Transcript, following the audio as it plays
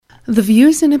The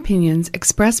views and opinions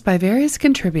expressed by various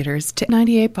contributors to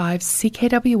 98.5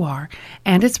 CKWR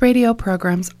and its radio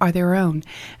programs are their own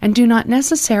and do not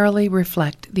necessarily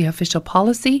reflect the official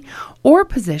policy or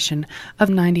position of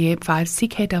 98.5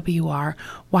 CKWR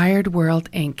Wired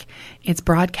World Inc., its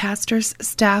broadcasters,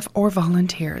 staff, or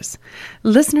volunteers.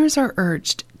 Listeners are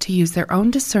urged to use their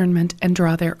own discernment and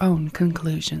draw their own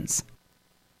conclusions.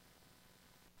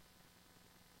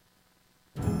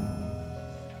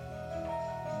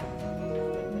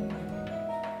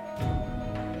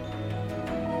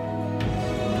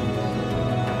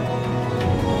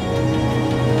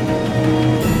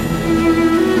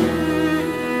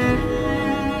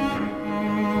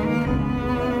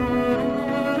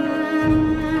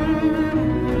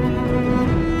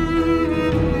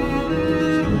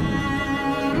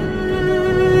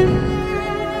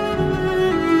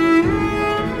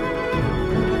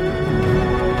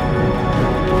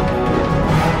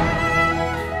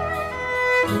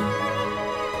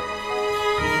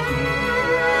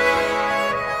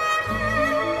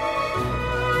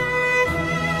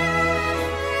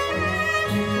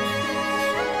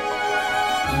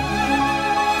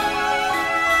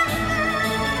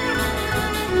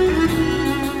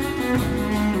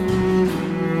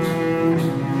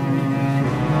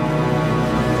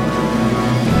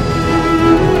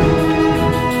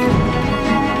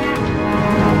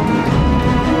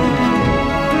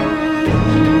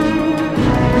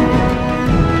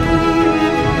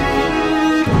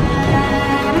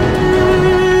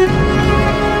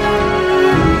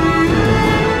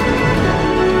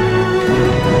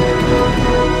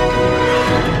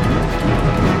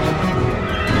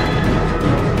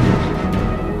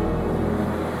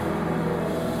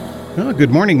 Good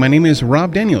morning, my name is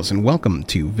Rob Daniels and welcome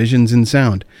to Visions in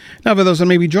Sound. Now for those that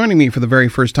may be joining me for the very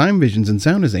first time, Visions in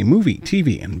Sound is a movie,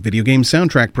 TV, and video game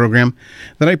soundtrack program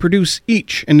that I produce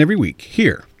each and every week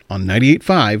here on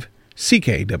 98.5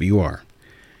 CKWR.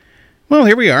 Well,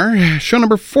 here we are, show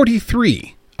number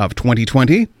 43 of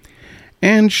 2020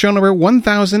 and show number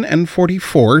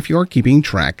 1044 if you're keeping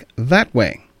track that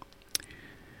way.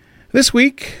 This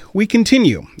week, we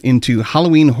continue into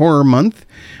Halloween Horror Month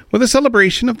with a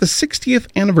celebration of the 60th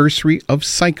anniversary of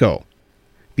Psycho,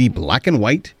 the black and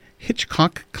white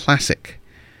Hitchcock classic.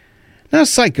 Now,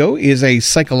 Psycho is a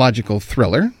psychological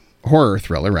horror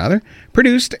thriller,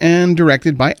 produced and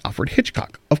directed by Alfred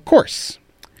Hitchcock, of course.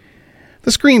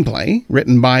 The screenplay,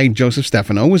 written by Joseph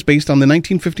Stefano, was based on the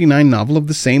 1959 novel of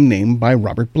the same name by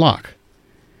Robert Bloch.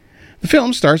 The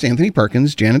film stars Anthony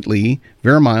Perkins, Janet Leigh,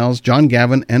 Vera Miles, John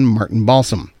Gavin, and Martin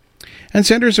Balsam, and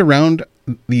centers around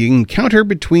the encounter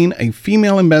between a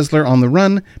female embezzler on the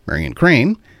run, Marion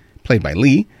Crane, played by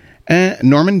Leigh, and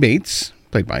Norman Bates,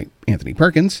 played by Anthony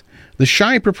Perkins, the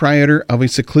shy proprietor of a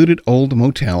secluded old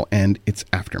motel and its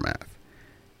aftermath.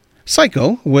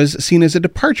 Psycho was seen as a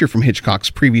departure from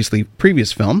Hitchcock's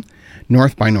previous film,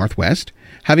 North by Northwest,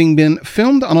 having been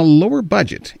filmed on a lower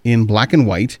budget in black and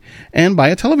white and by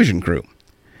a television crew.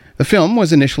 The film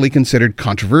was initially considered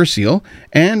controversial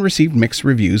and received mixed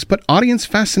reviews, but audience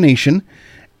fascination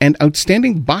and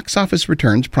outstanding box office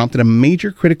returns prompted a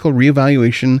major critical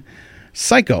reevaluation.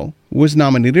 Psycho was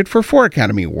nominated for 4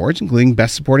 Academy Awards, including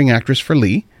Best Supporting Actress for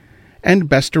Leigh and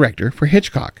Best Director for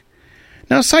Hitchcock.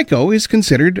 Now, Psycho is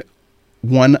considered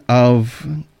one of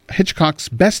Hitchcock's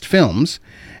best films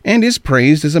and is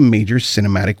praised as a major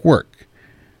cinematic work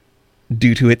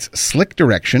due to its slick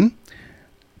direction,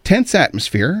 tense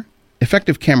atmosphere,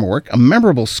 effective camera work, a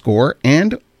memorable score,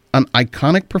 and an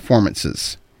iconic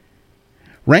performances.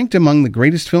 Ranked among the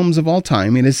greatest films of all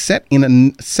time, it has set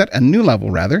a new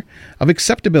level of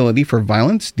acceptability for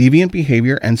violence, deviant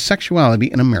behavior, and sexuality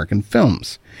in American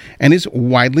films, and is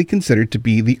widely considered to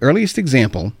be the earliest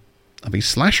example of a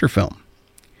slasher film.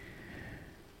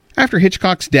 After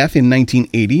Hitchcock's death in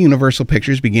 1980, Universal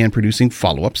Pictures began producing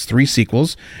follow-ups, 3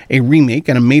 sequels, a remake,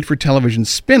 and a made-for-television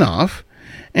spin-off,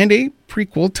 and a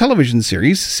prequel television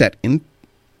series set in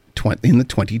the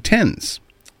 2010s.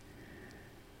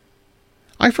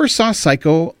 I first saw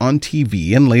Psycho on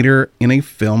TV and later in a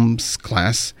films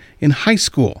class in high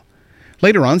school,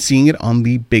 later on seeing it on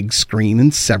the big screen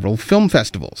in several film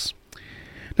festivals.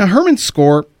 Now, Herman's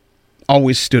score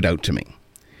always stood out to me.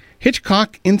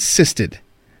 Hitchcock insisted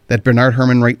that Bernard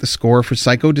Herrmann write the score for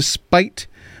Psycho despite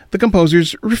the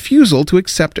composer's refusal to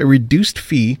accept a reduced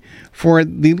fee for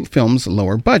the film's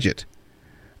lower budget.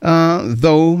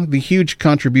 Though the huge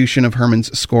contribution of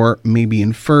Herrmann's score may be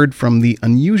inferred from the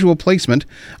unusual placement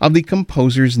of the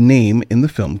composer's name in the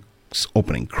film's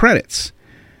opening credits,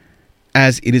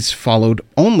 as it is followed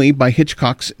only by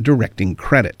Hitchcock's directing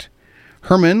credit.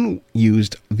 Herman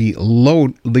used the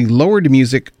lowered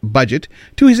music budget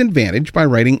to his advantage by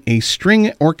writing a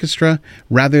string orchestra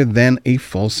rather than a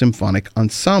full symphonic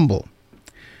ensemble.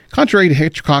 Contrary to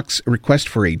Hitchcock's request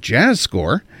for a jazz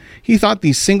score, he thought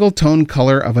the single-tone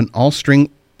color of an all-string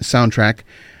soundtrack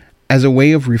as a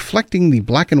way of reflecting the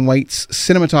black and white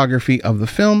cinematography of the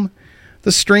film.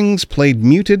 The strings played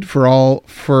muted for all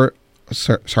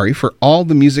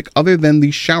the music other than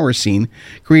the shower scene,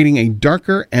 creating a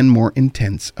darker and more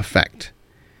intense effect.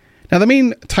 Now, the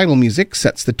main title music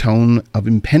sets the tone of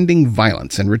impending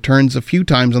violence and returns a few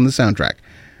times on the soundtrack.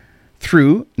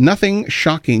 Though nothing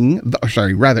shocking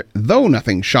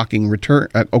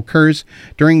occurs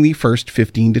during the first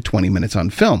 15 to 20 minutes on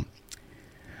film.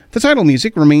 The title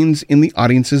music remains in the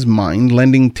audience's mind,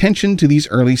 lending tension to these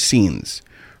early scenes.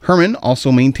 Herman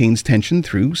also maintains tension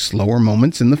through slower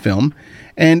moments in the film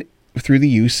and through the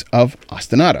use of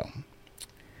ostinato.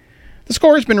 The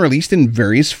score has been released in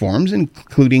various forms,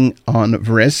 including on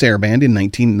Varese Sarabande in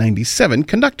 1997,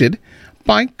 conducted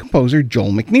by composer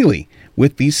Joel McNeely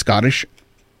with the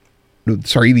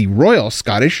Royal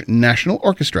Scottish National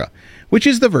Orchestra, which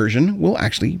is the version we'll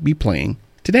actually be playing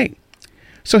today.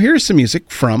 So here's some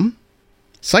music from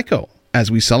Psycho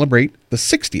as we celebrate the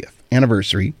 60th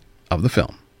anniversary of the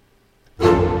film.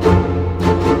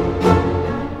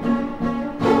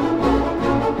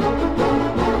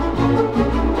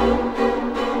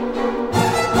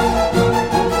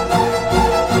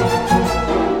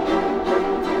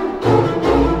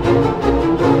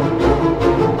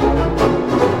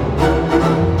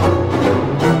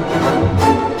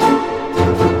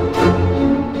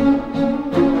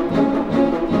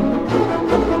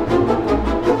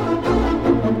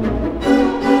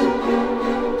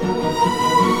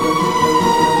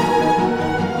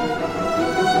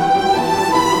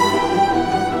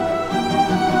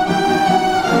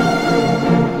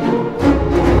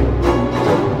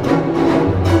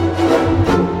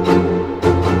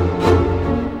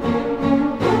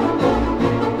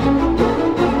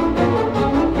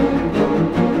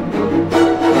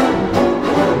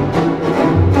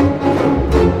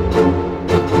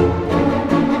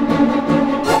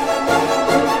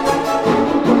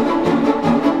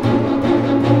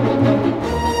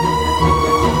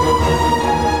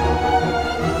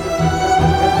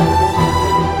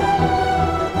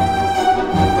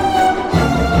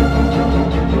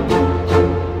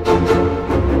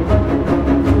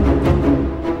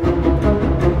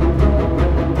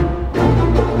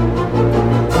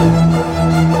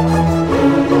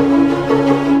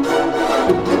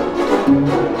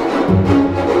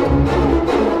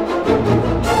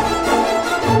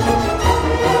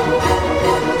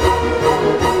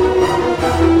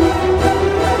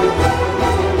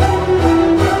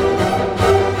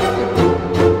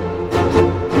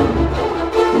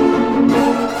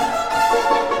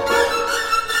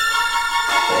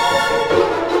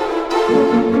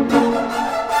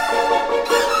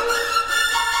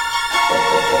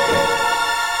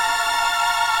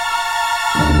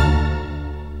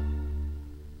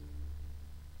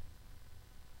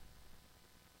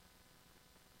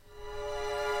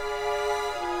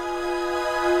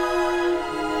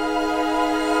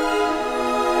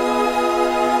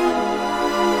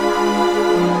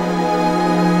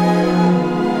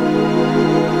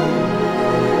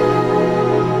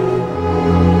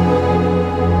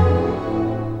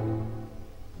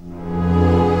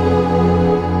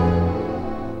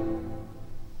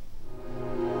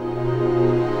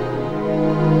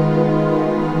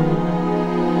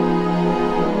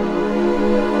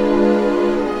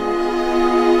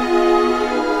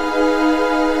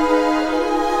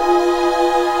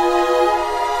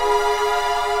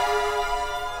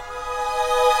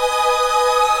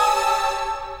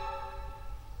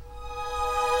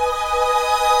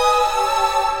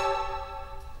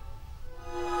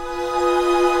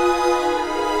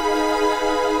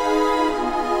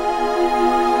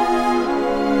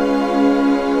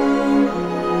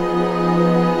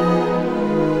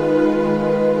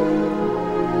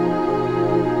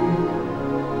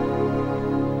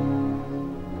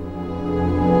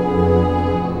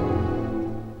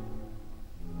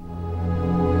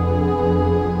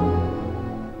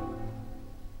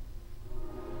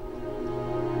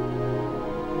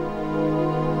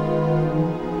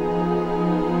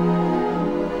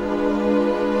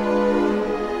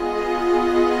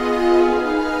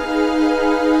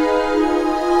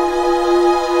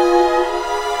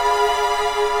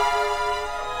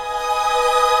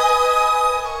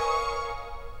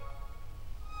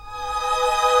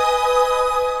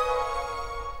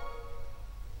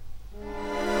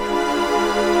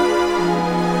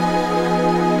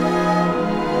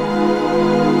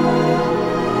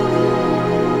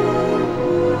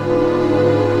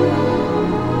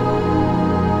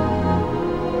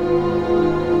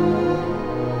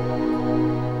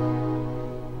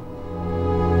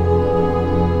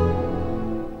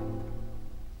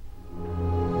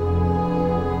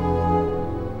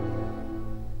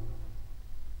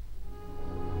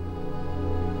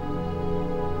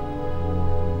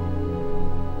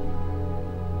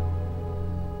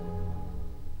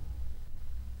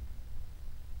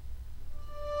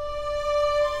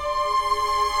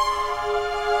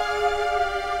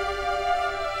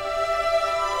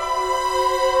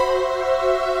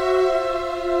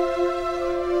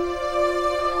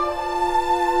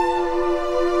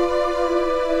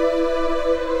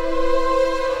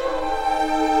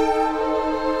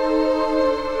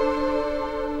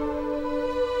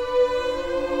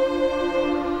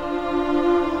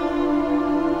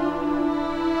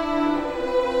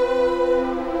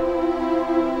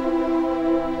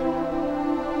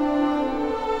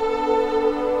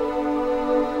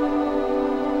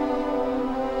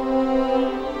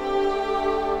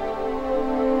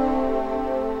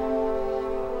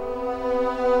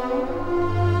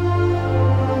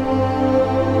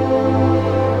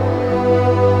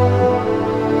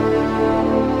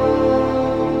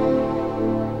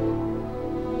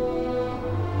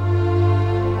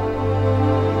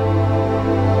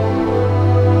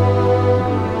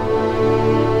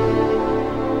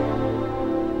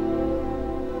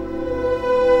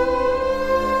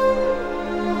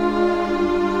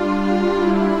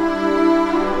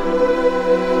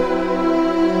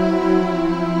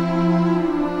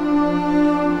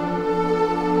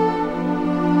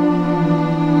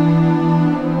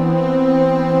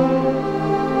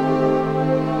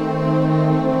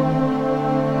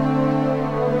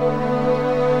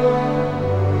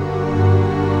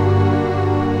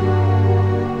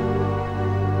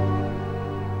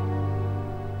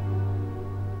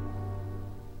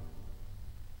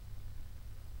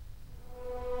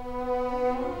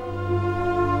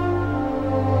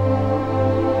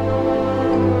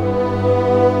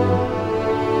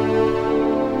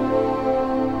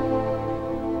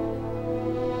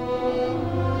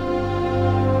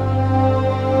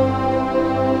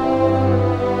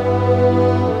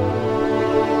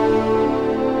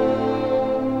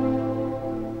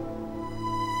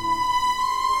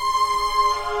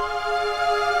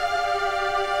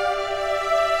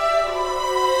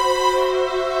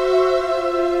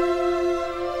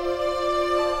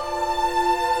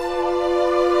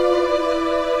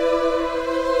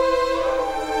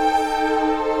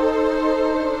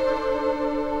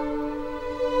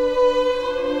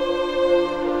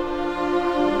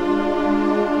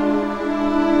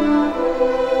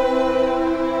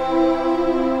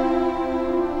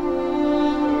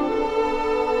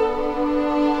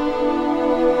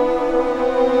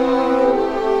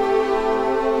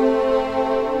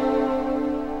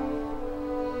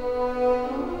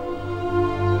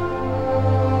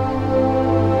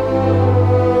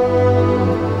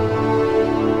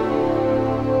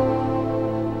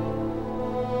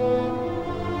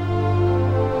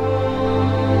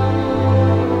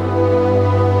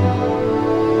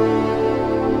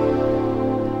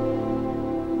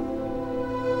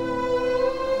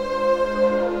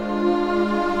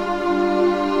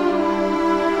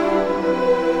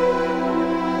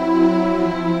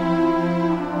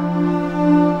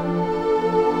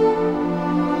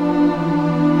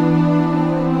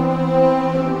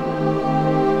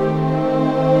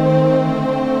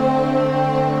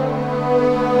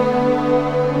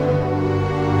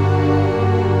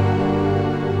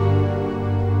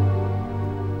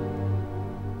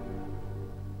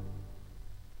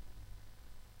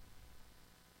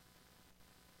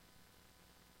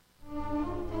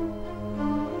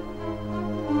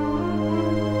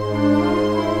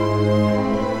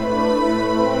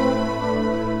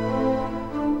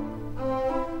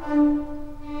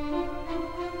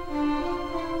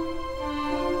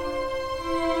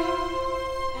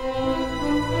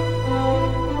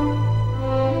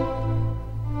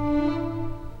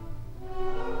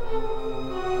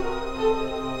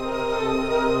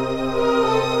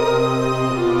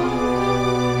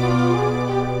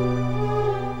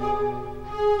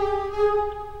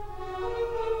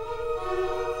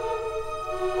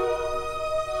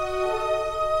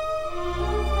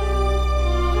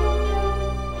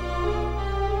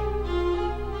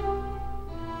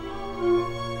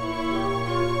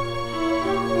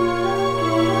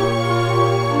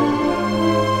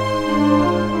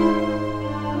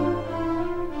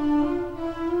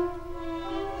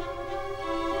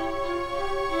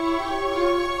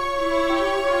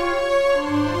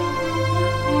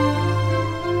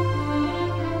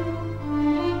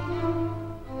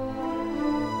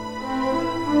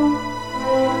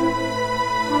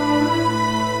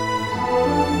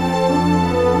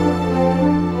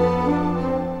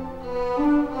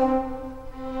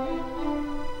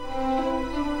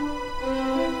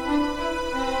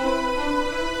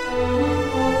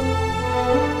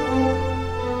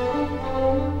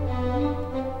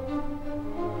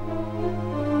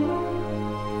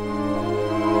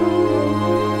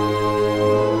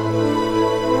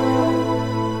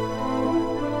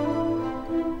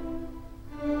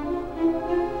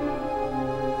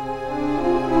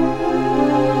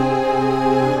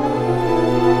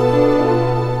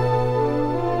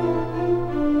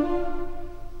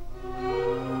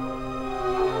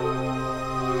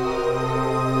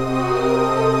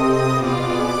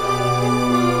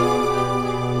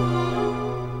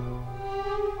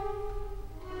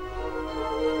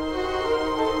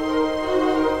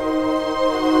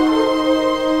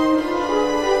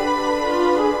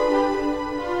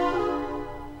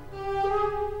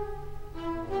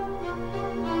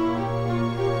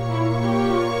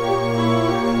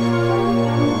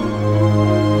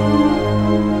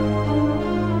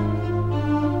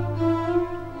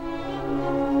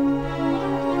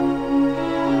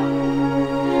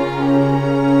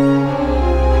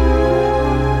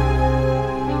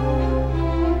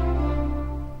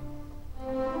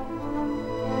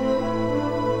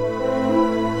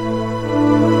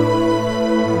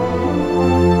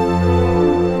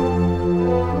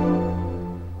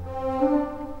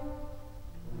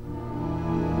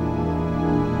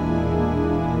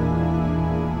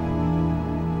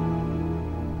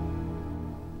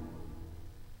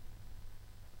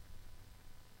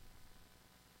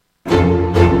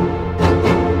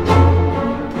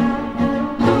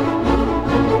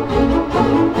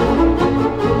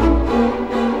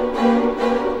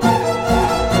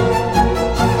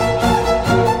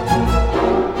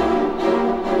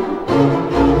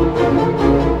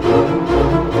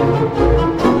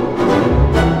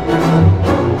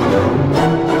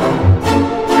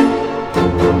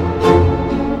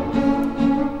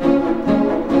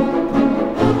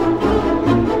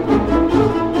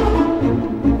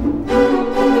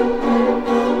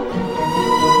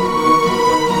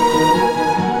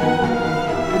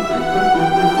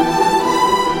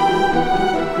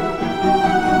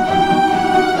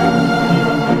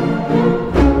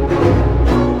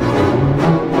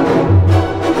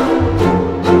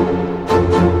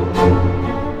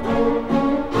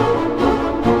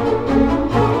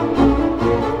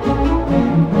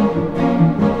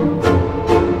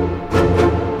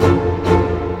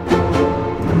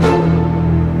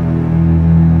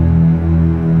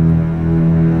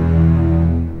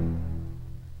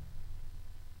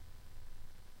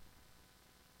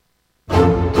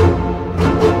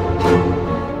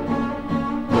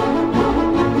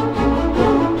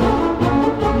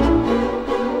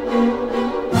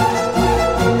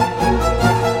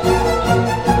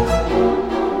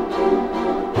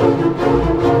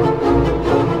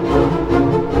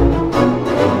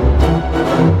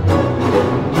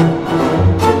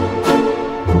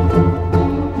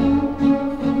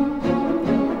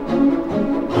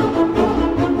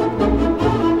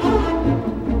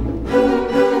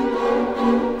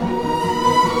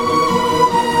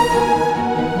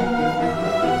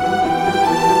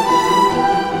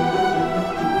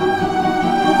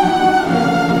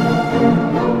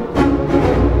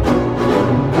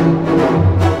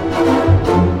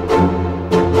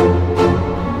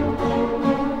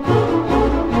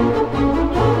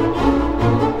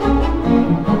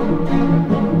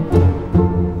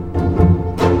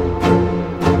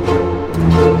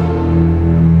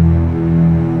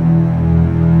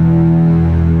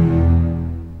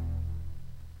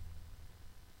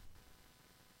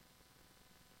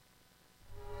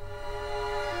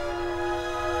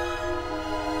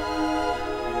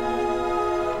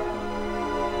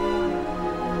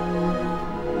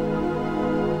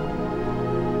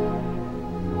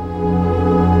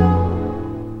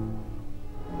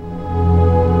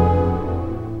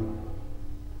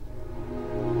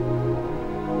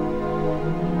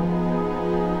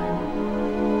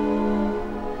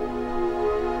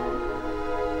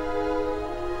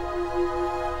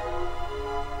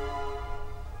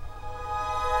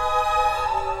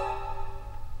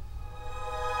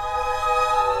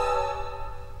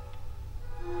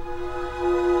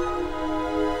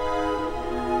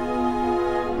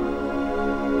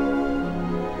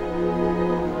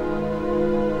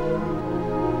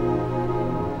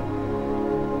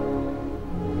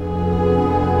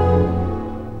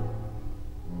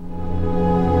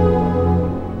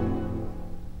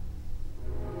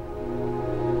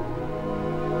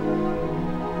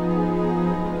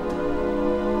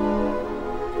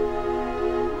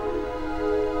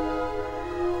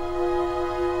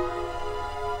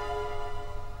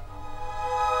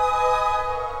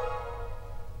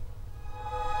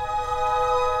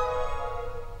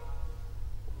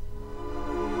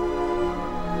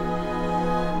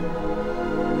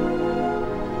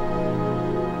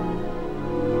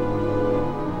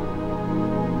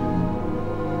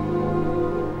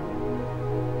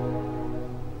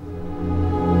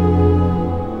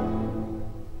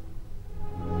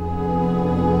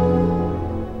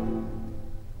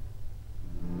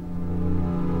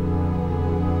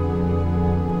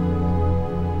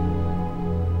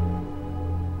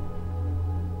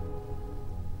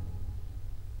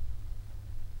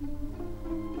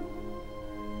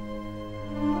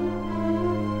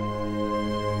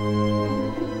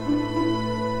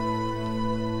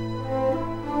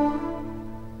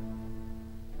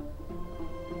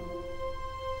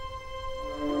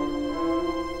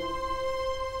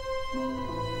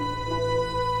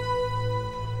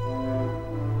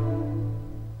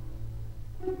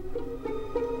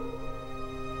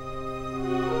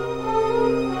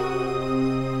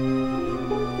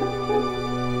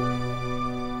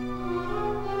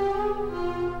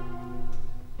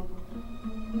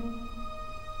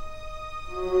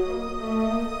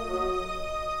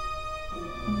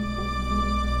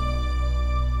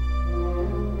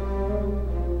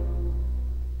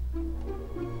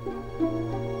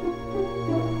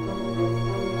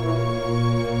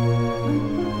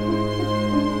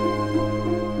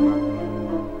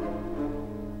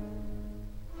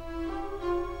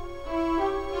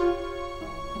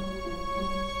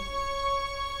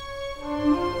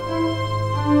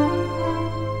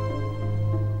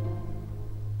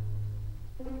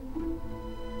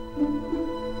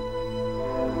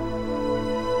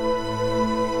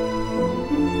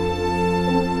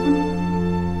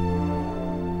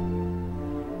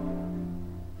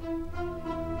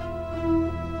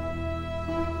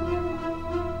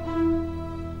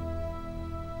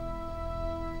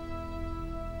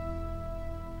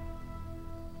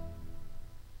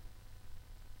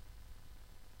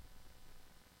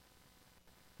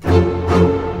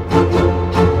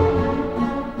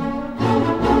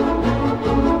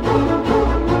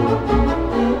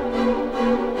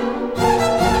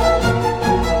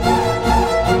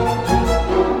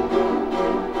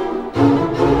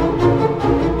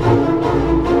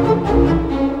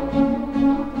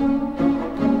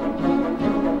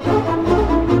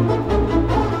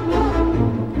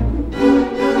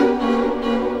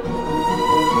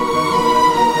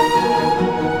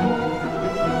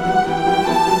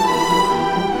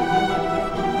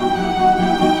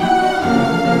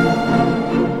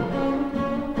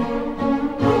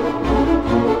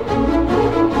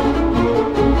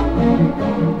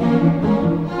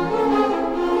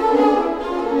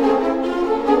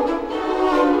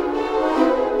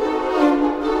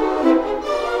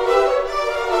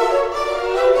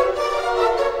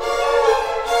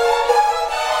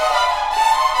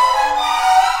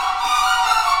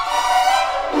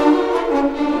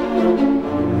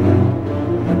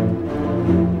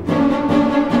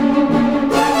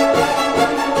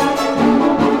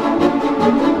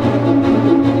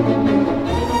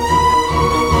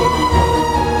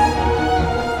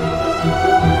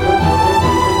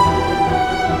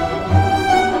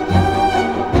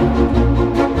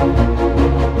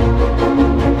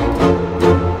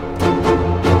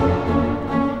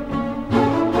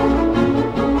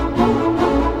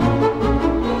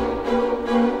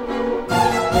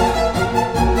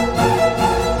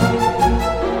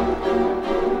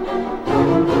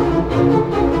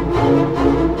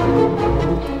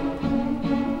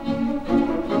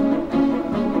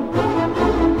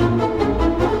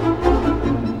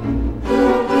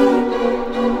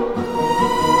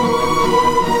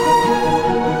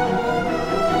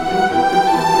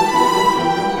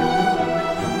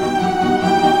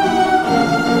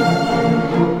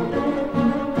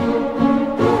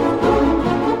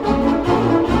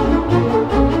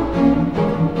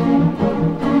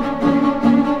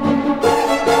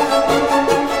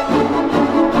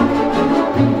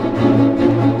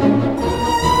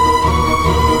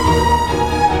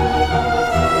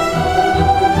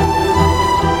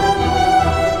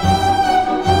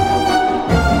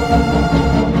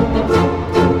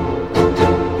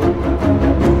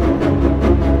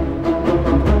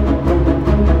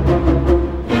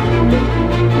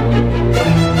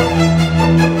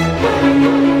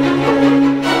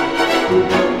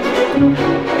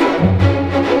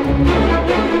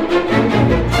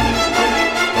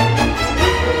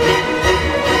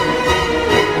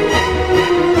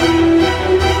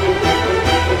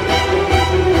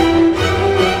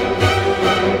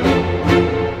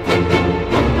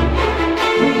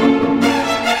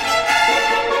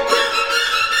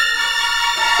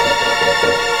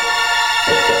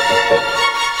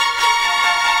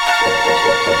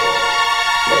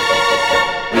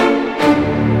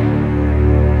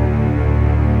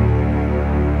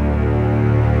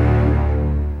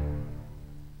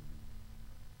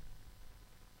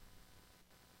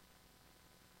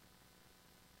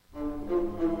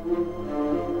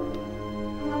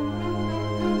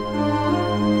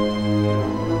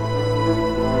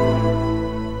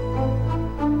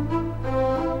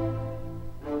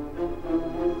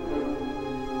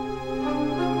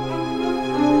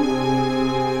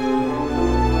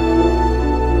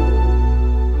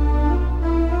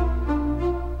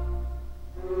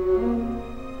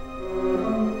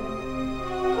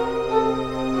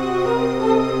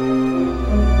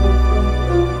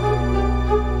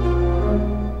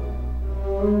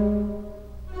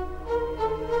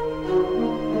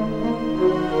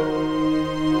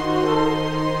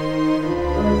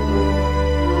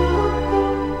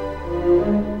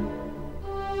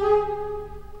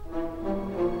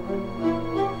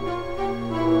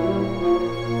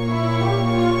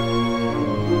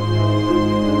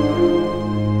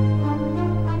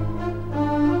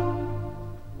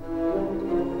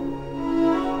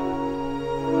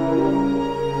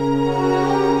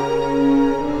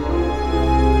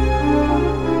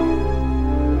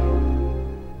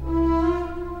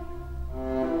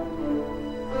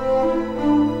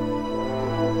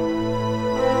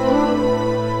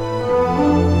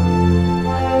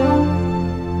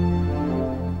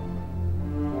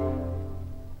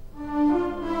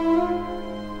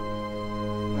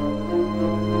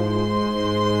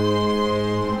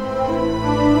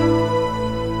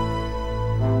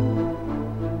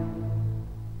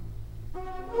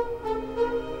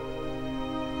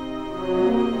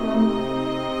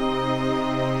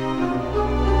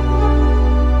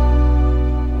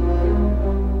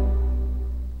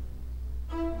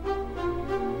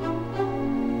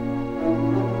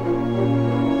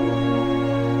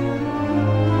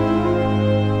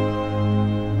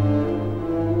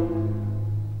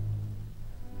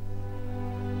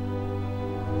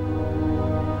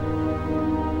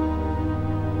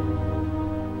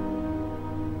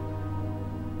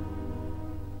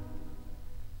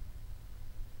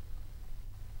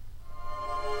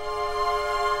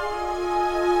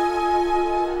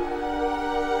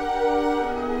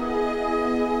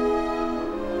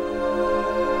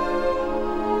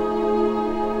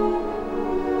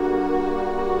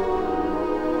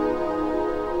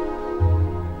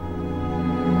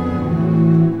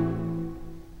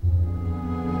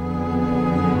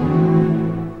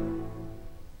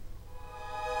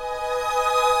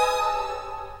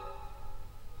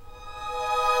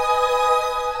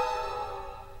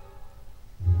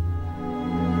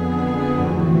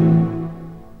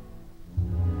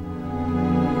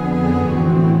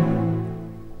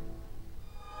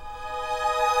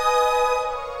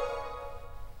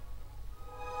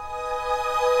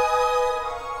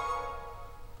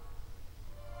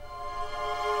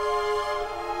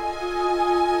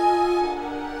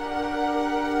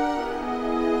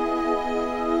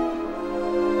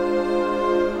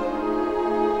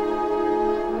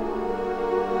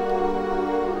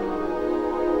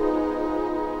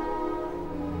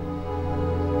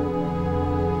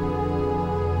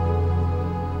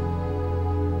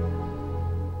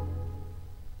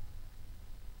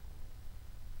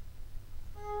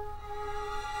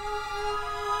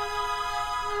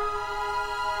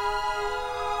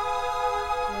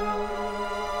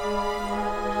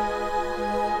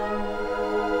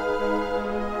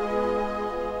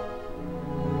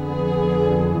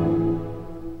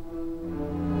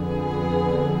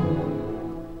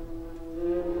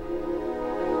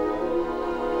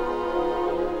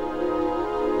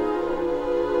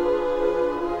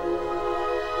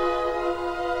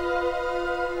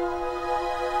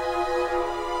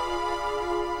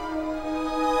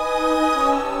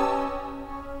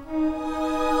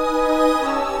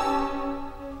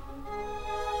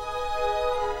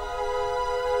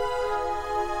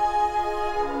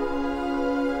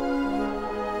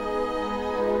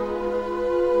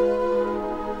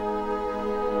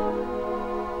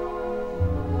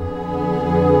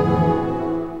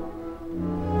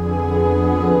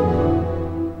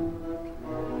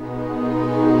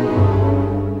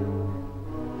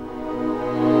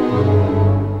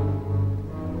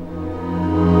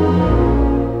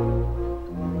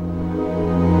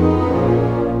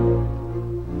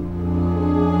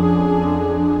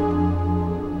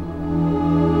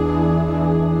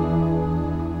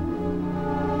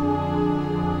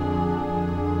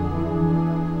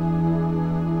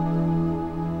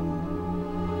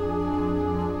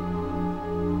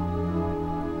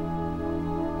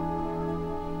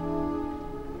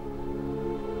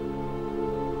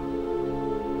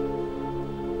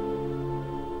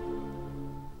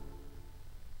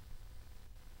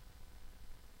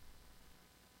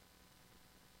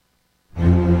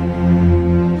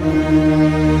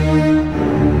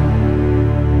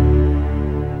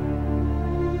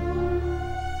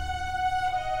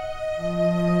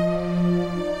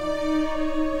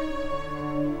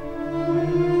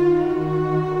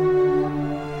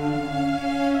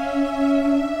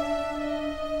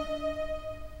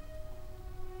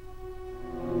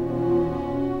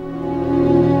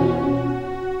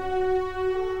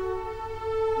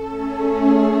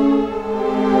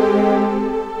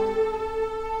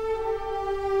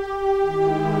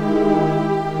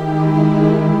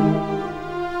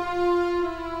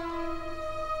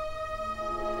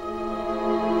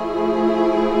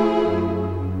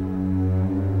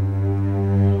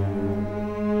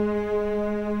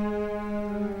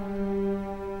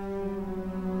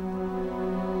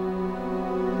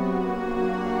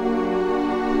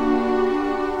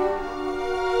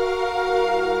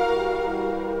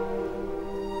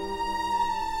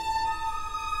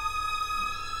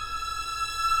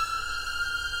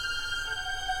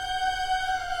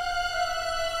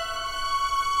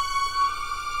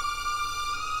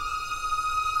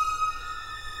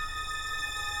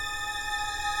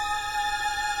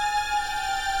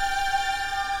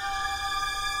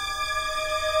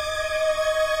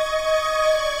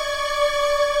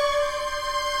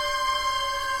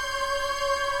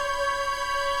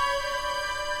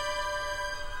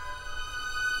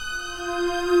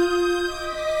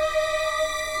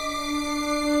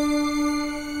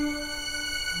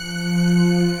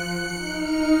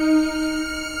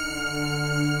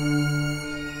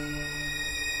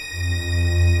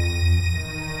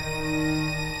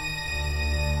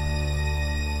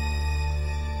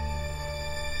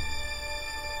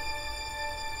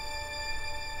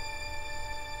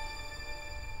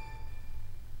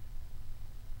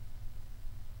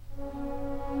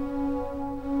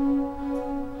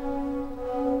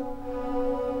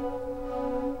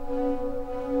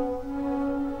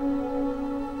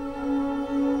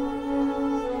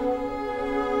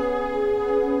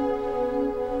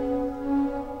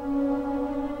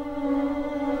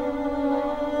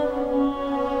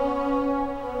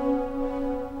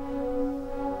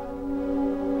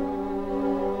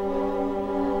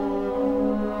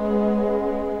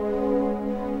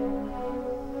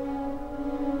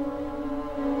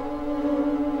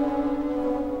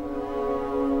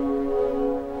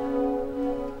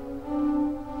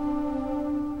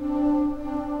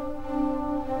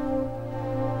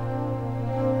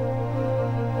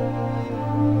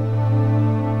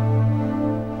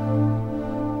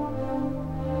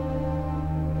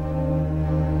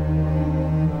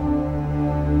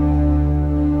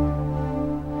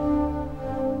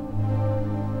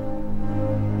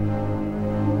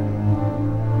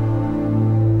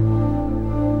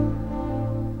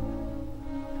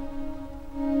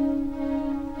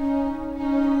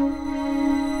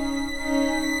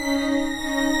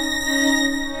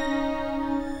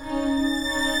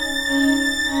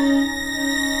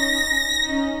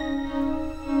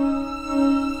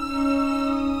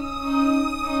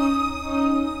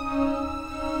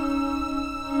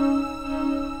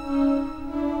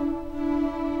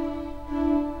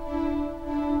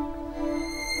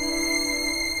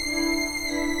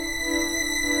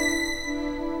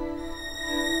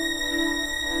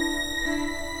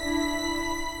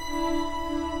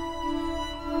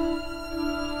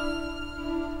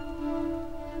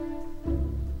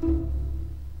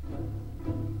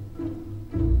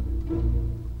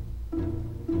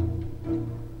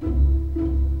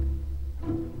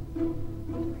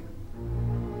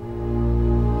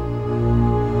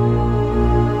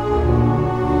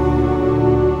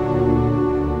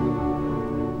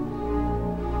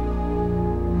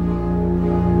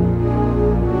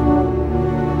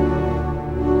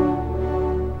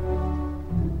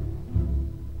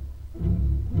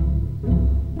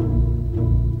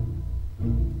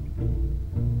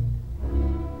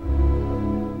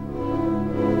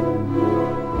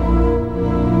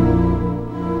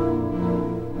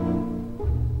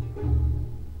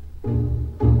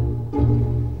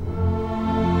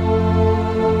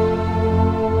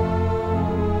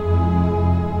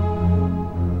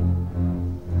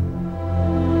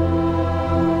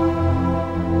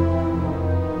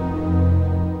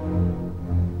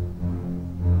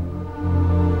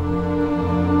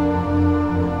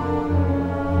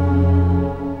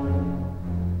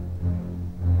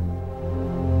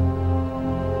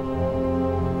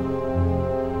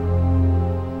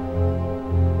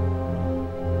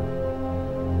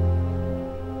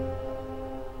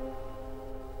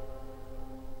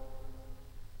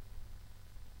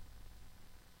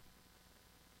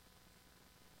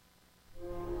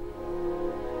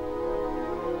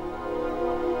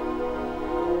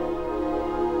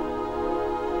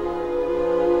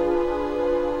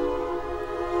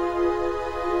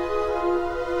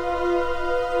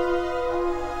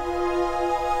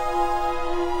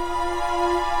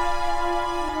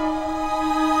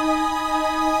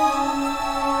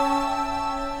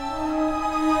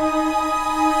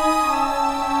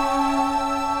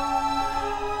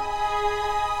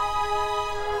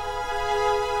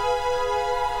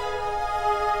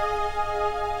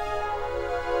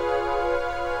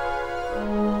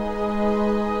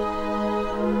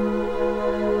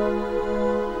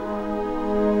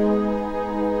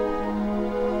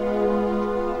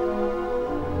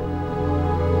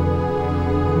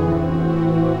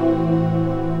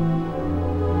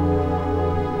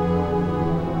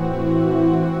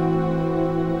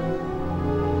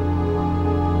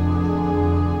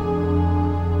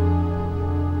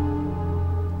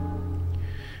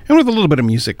 with a little bit of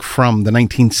music from the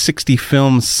 1960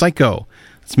 film Psycho.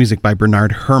 It's music by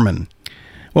Bernard Herrmann.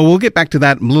 Well, we'll get back to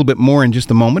that a little bit more in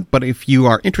just a moment, but if you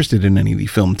are interested in any of the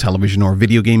film, television, or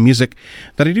video game music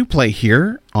that I do play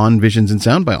here on Visions in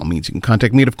Sound, by all means, you can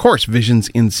contact me at, of course,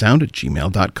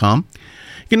 visionsinsound@gmail.com.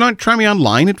 You can try me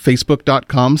online at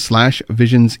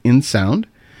facebook.com/visionsinsound.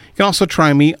 You can also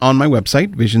try me on my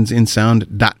website,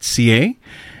 visionsinsound.ca,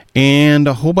 and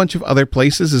a whole bunch of other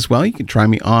places as well. You can try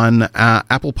me on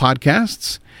Apple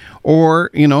Podcasts,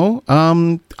 or,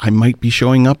 I might be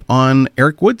showing up on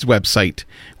Eric Wood's website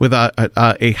with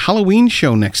a Halloween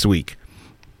show next week.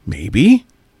 Maybe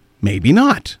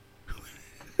not.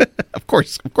 Of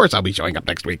course I'll be showing up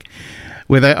next week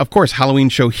with a, of course, Halloween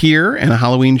show here and a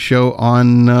Halloween show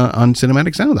on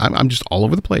Cinematic Sound. I'm just all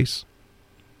over the place.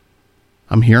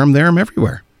 I'm here, I'm there, I'm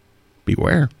everywhere.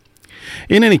 Beware.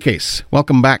 In any case,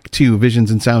 welcome back to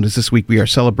Visions in Sound, as this week we are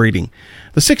celebrating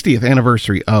the 60th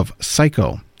anniversary of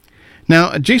Psycho.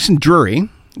 Now, Jason Drury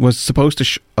was supposed to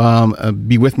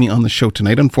be with me on the show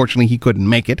tonight. Unfortunately, he couldn't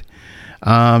make it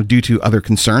due to other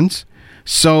concerns.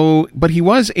 But he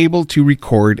was able to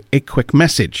record a quick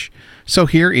message. So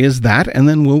here is that, and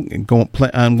then we'll play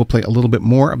a little bit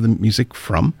more of the music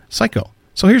from Psycho.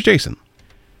 So here's Jason.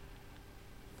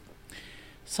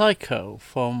 Psycho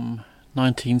from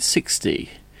 1960,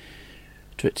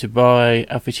 directed by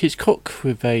Alfred Hitchcock,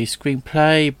 with a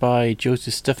screenplay by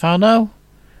Joseph Stefano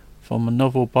from a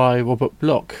novel by Robert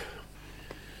Bloch.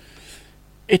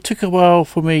 It took a while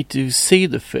for me to see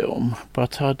the film,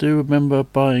 but I do remember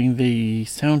buying the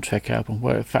soundtrack album,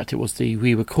 where in fact it was the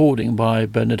re-recording by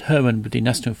Bernard Herrmann with the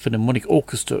National Philharmonic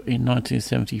Orchestra in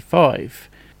 1975,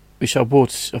 which I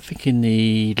bought, I think, in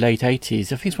the late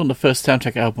 80s. I think it's one of the first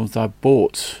soundtrack albums I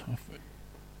bought.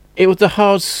 It was a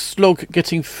hard slog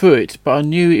getting through it, but I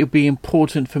knew it would be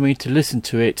important for me to listen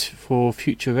to it for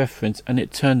future reference, and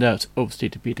it turned out obviously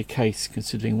to be the case,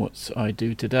 considering what I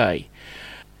do today.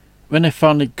 When I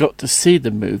finally got to see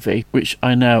the movie, which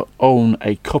I now own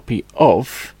a copy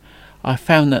of, I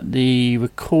found that the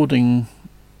recording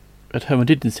that Herrmann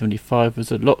did in 1975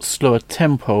 was a lot slower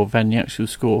tempo than the actual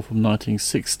score from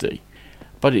 1960.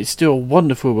 But it's still a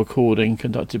wonderful recording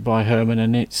conducted by Herrmann,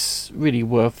 and it's really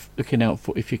worth looking out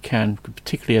for if you can,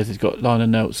 particularly as it's got liner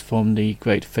notes from the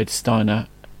great Fred Steiner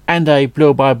and a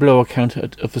blow-by-blow account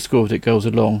of the score that goes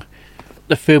along.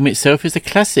 The film itself is a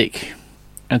classic.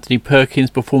 Anthony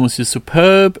Perkins' performance is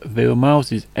superb. Vera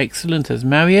Miles is excellent as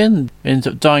Marion, ends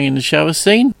up dying in the shower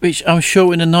scene, which I'm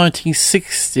sure in the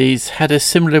 1960s had a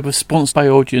similar response by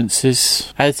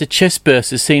audiences as the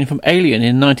chestburster scene from Alien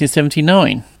in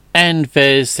 1979. And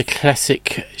there's the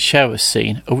classic shower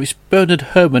scene, of which Bernard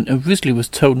Herrmann originally was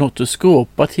told not to score,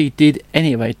 but he did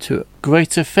anyway to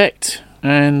great effect,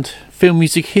 and film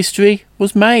music history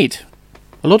was made.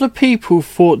 A lot of people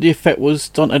thought the effect was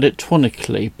done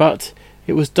electronically, but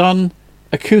it was done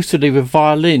acoustically with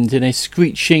violins in a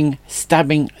screeching,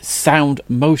 stabbing sound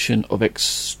motion of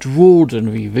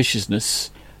extraordinary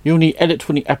viciousness. The only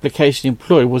electronic application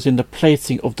employed was in the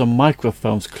placing of the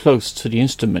microphones close to the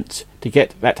instrument to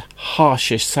get that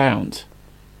harsher sound.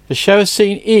 The shower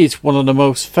scene is one of the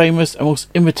most famous and most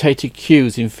imitated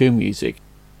cues in film music.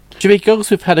 Jerry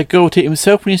Goldsmith had a go at it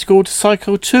himself when he scored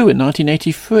Psycho 2 in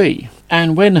 1983.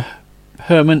 And when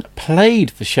Herrmann played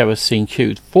the shower scene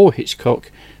cue for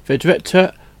Hitchcock, the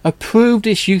director approved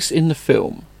its use in the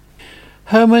film.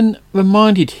 Herrmann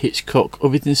reminded Hitchcock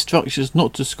of his instructions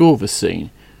not to score the scene,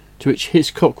 to which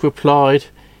Hitchcock replied,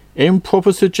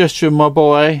 "Improper suggestion, my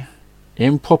boy,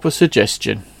 improper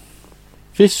suggestion."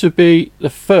 This would be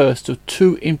the first of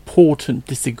two important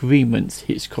disagreements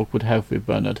Hitchcock would have with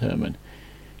Bernard Herrmann,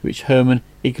 which Herrmann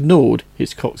ignored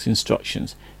Hitchcock's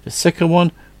instructions. The second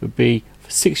one would be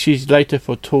 6 years later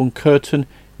for Torn Curtain,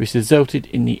 which resulted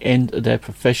in the end of their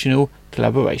professional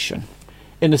collaboration.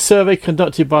 In a survey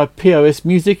conducted by PRS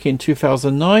Music in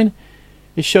 2009,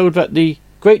 it showed that the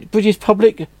great British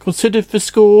public considered the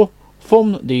score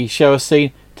from the shower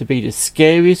scene to be the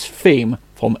scariest theme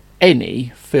from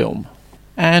any film.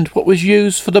 And what was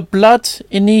used for the blood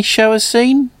in the shower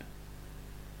scene?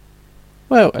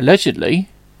 Well, allegedly,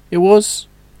 it was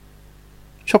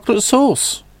chocolate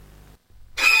sauce.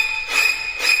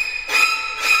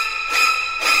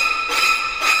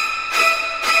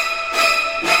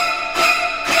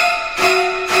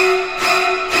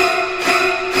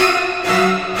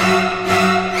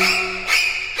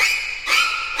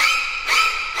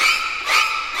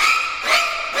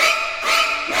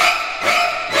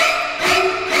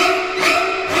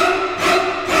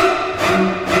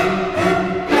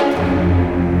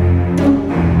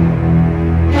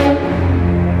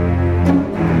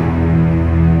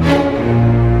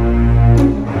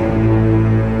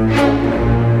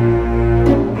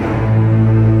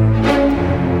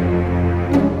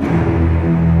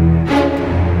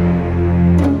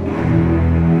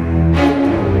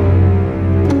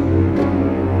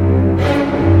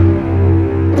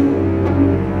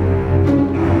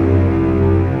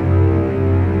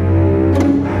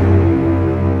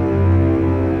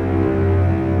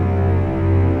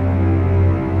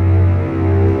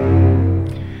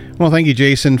 Well, thank you,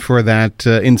 Jason, for that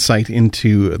insight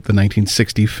into the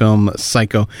 1960 film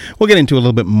Psycho. We'll get into a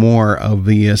little bit more of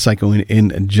the Psycho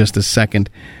in just a second.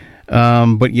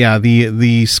 But yeah,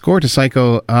 the score to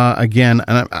Psycho, again,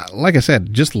 and like I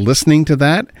said, just listening to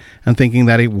that and thinking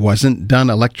that it wasn't done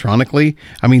electronically,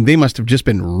 I mean, they must have just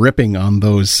been ripping on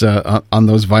those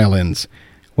violins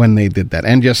when they did that,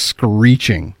 and just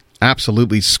screeching.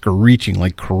 Absolutely screeching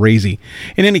like crazy.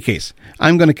 In any case,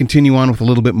 I'm going to continue on with a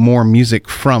little bit more music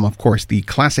from, of course, the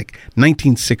classic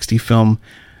 1960 film,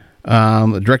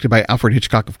 directed by Alfred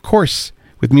Hitchcock, of course,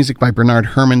 with music by Bernard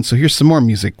Herrmann. So here's some more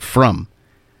music from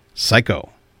Psycho.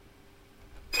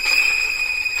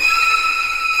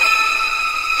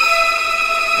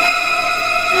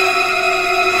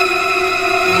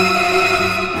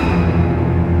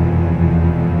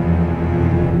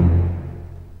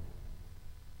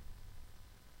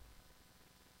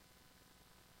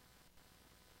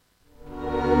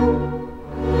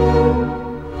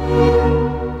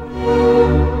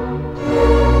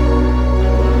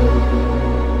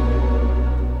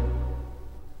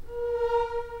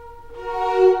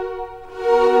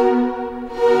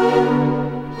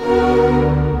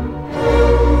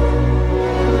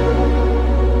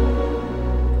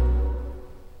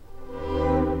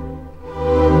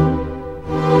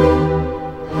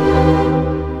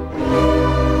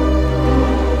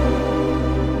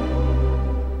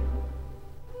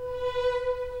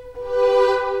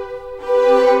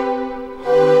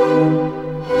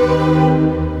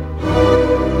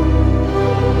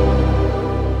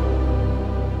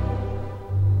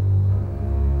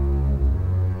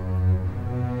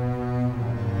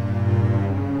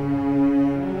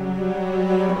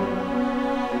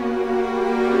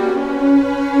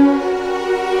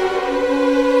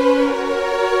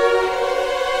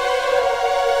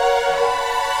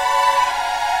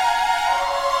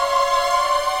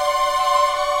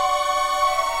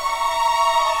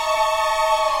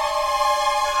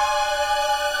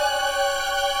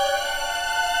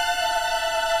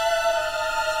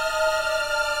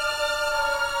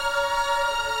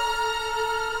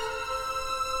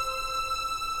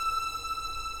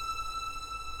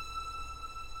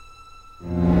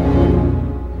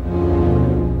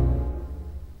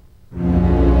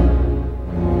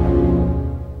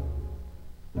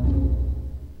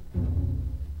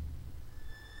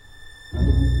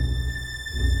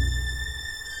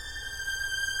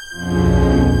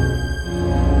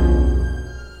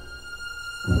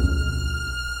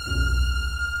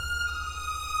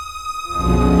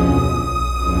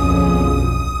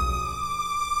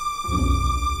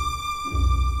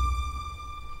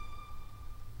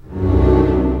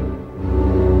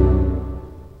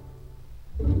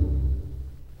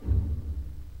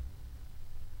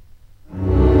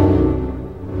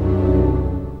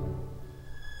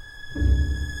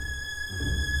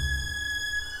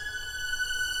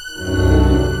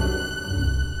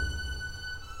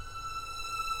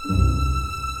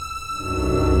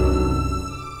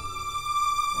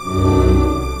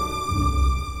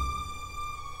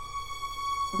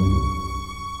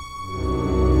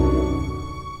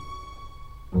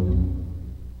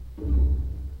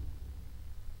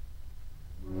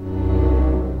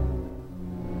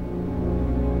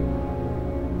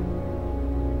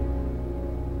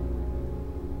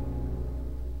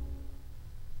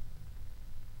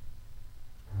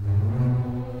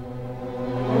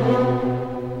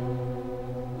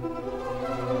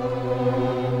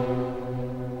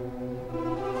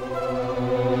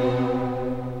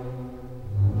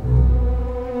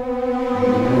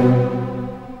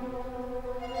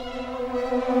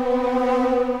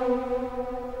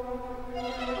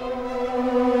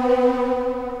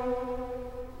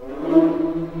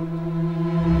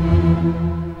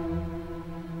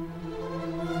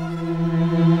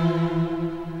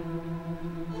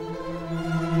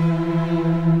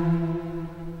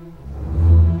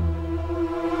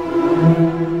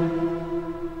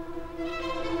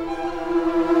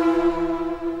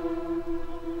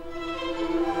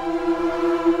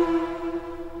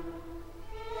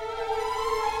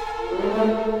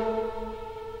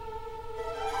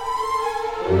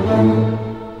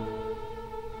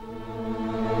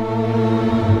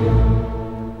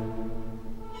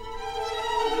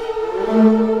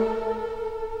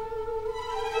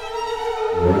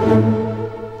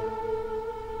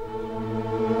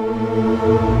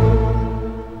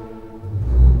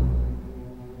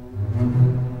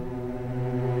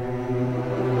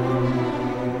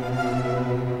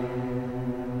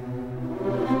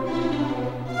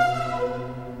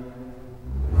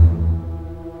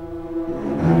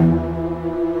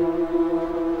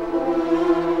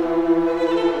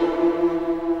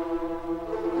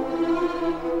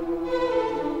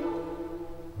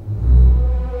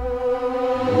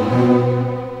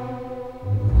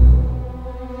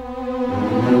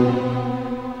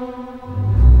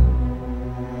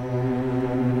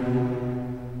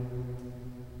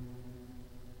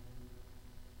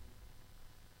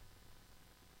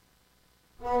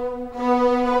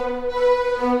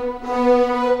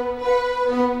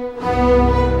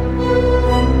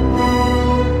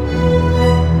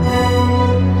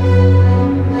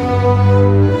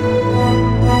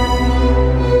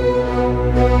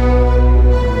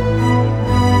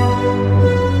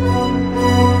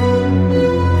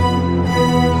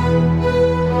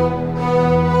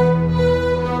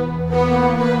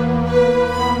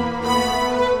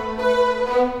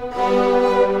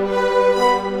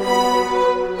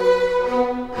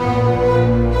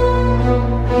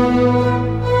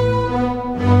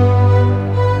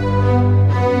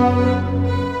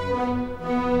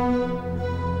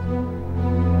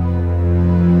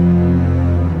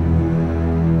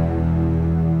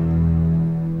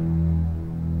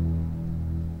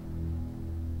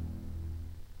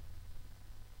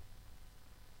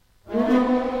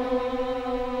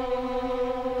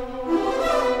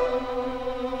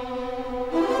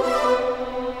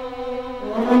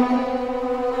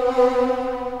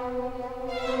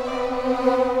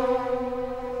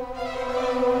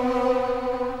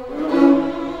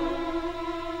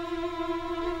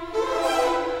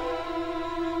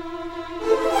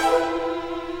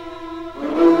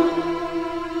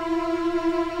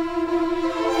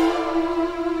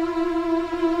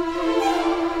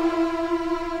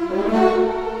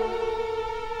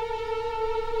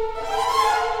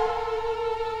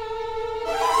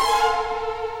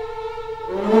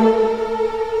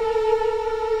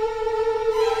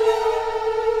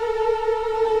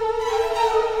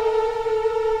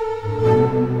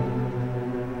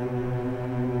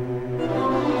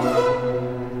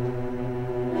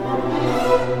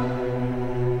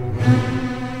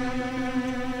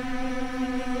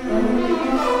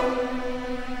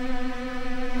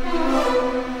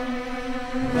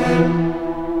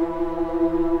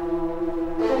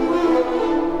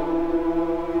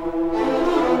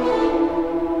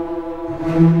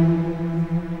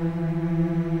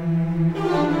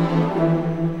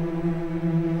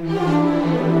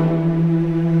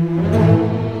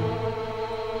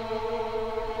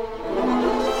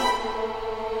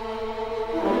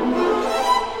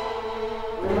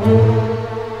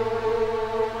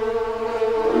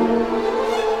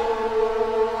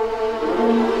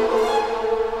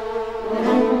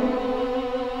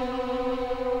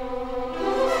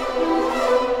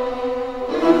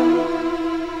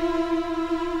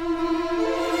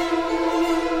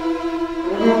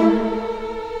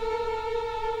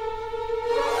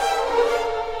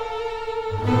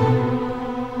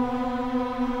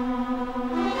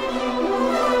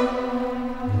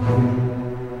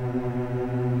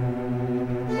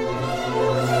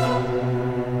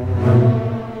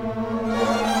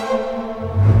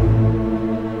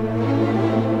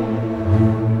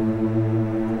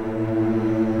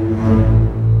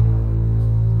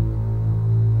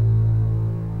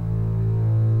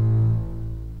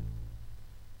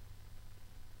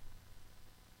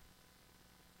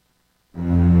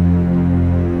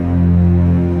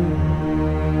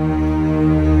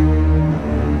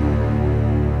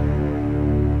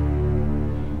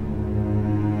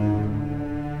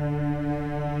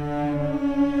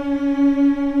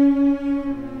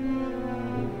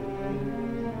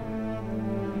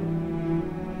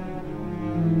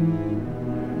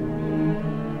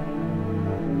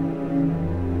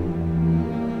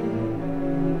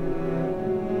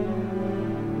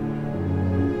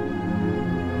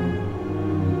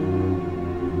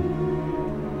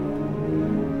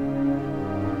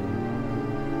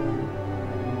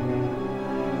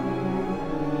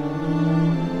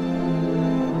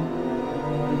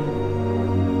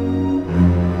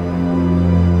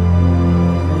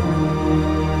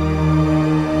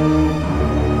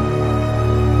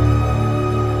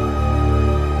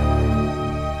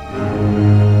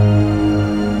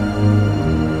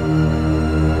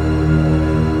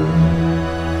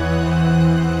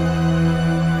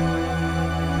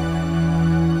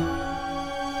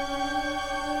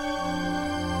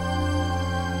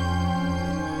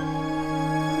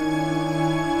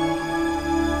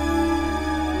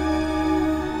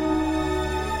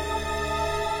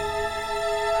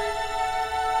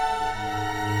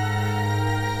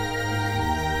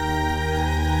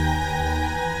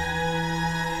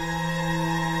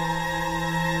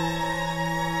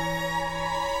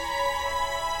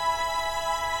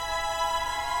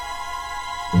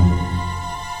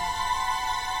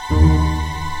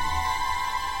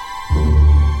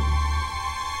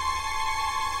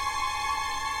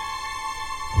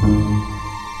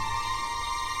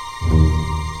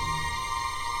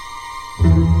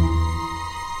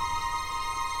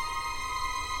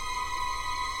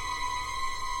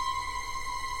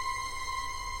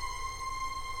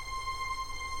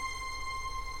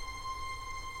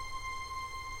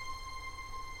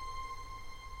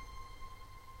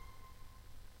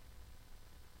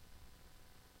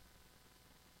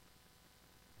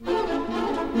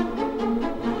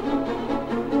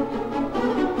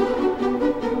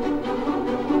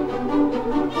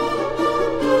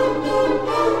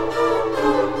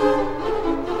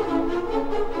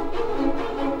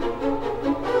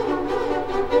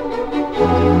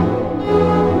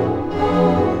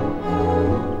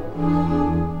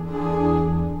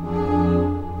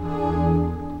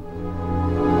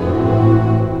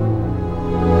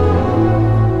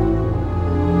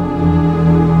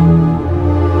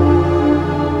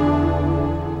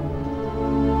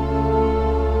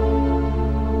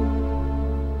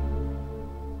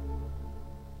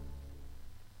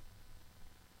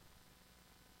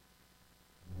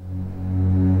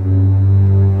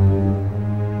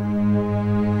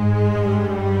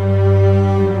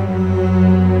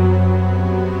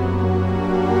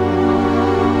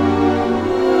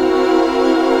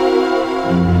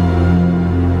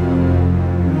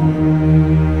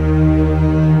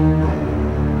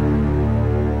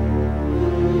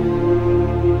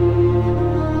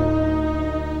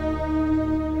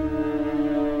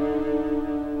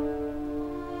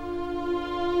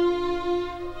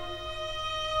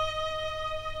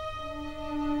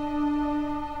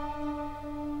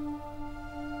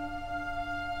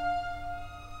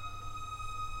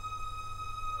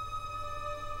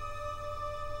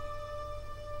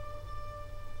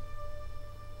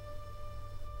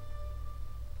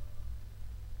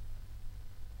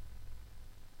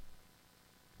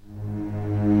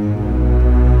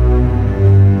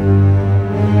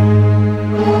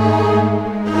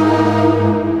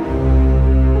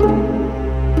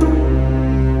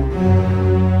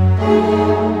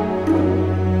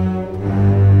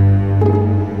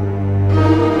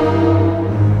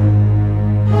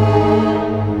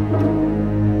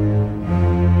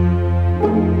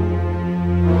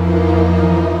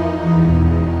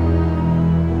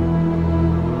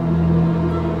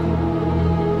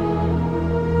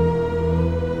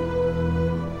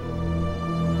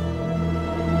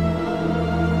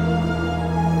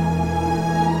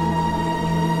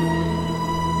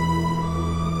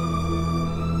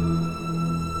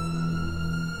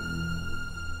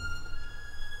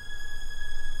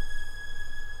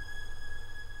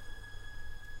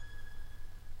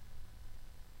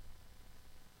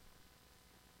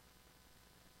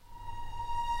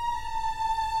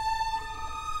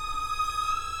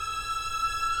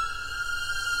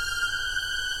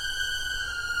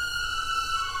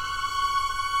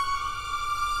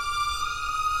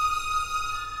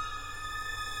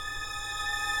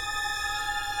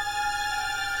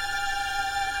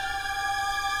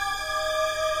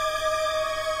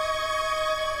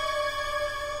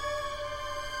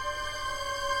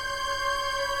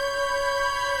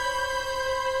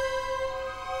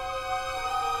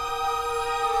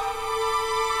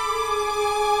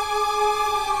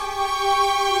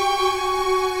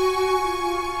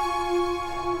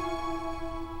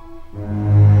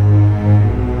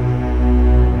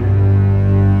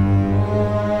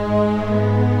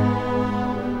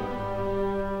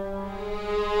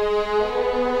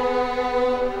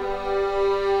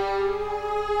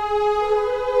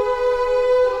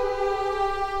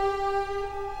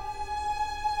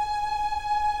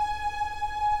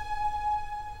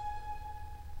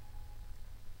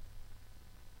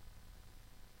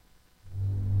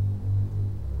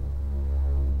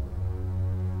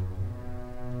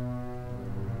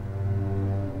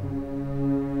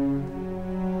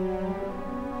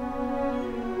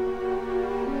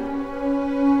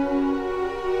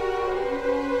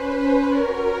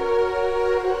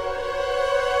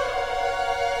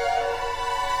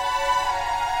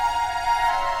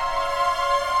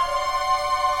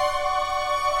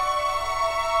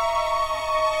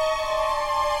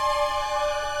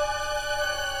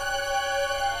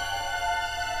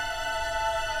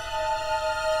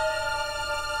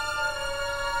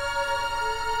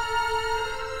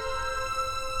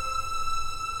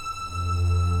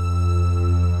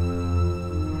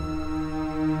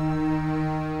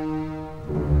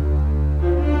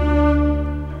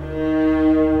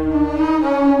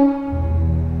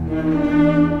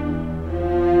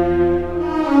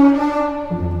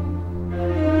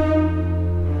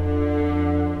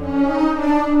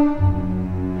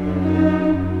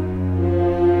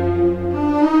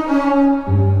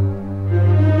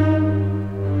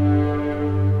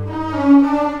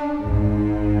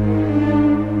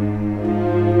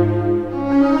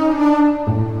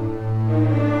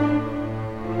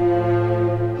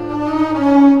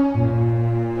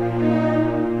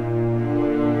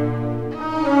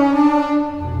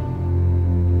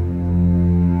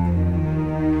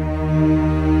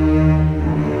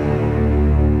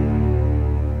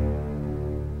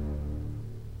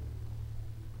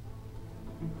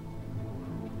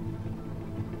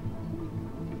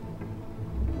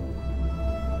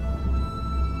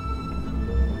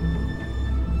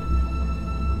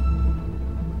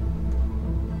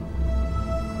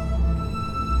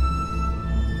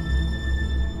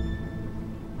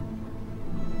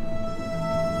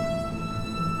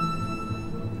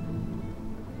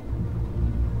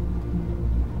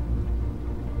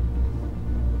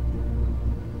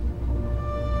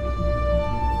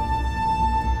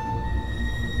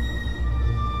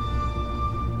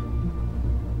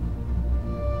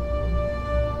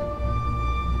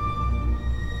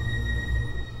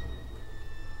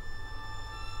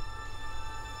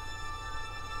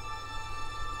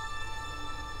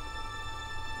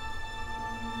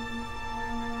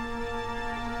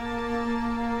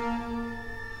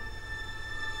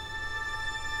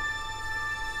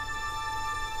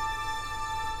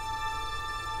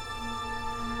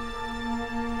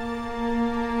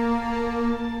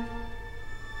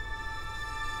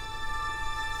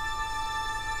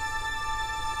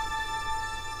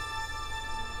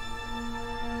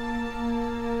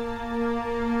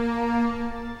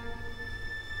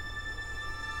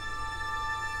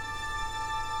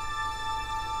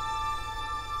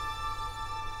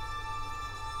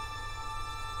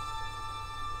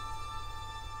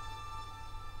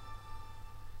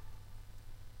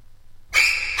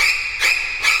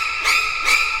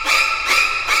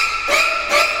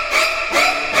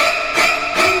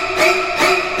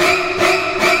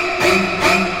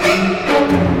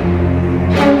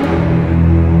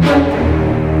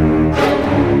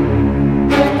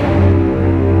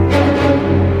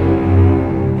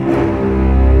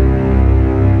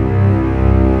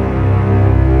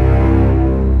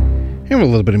 a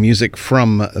little bit of music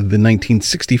from the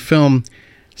 1960 film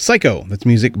Psycho. That's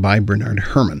music by Bernard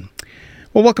Herrmann.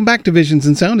 Well, welcome back to Visions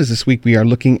in Sound, as this week we are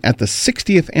looking at the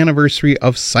 60th anniversary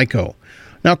of Psycho.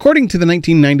 Now, according to the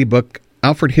 1990 book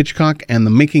Alfred Hitchcock and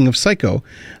the Making of Psycho,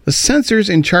 the censors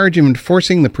in charge of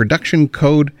enforcing the production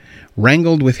code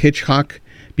wrangled with Hitchcock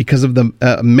because of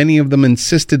many of them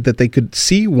insisted that they could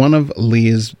see one of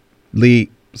Lee's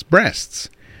breasts.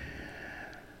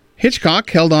 Hitchcock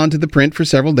held on to the print for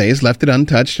several days, left it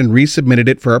untouched, and resubmitted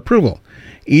it for approval.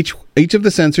 Each of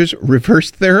the censors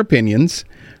reversed their opinions.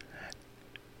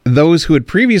 Those who had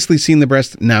previously seen the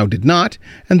breast now did not,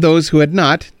 and those who had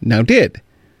not now did.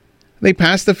 They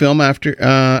passed the film after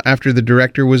the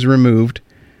director was removed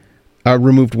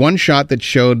one shot that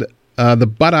showed the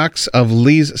buttocks of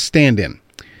Lee's stand-in.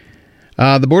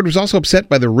 The board was also upset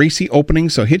by the racy opening,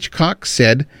 so Hitchcock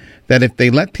said that if they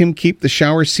let him keep the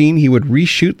shower scene, he would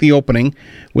reshoot the opening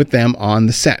with them on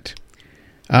the set.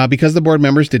 Because the board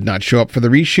members did not show up for the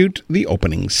reshoot, the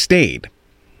opening stayed.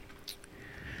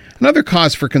 Another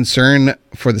cause for concern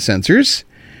for the censors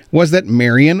was that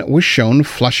Marion was shown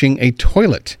flushing a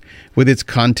toilet with its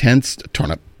contents,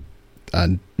 torn up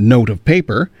note of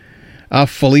paper,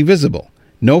 fully visible.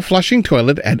 No flushing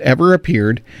toilet had ever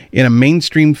appeared in a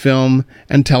mainstream film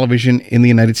and television in the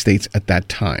United States at that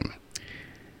time.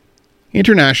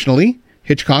 Internationally,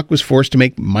 Hitchcock was forced to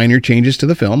make minor changes to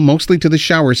the film, mostly to the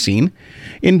shower scene.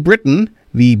 In Britain,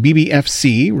 the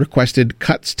BBFC requested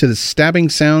cuts to the stabbing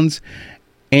sounds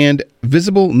and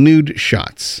visible nude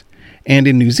shots. And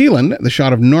in New Zealand, the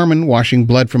shot of Norman washing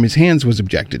blood from his hands was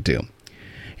objected to.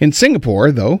 In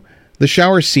Singapore, though, the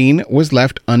shower scene was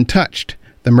left untouched.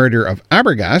 The murder of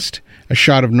Abergast, a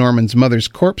shot of Norman's mother's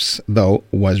corpse, though,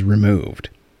 was removed.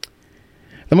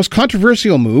 The most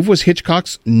controversial move was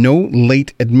Hitchcock's no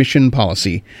late admission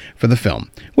policy for the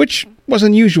film, which was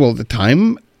unusual at the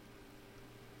time,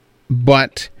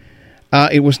 but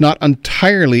it was not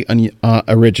entirely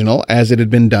original, as it had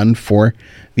been done for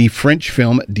the French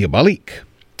film Diabolique.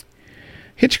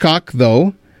 Hitchcock,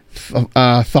 though,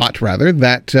 thought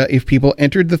that if people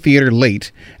entered the theater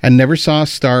late and never saw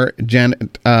star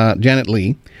Janet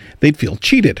Leigh, they'd feel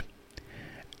cheated.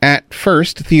 At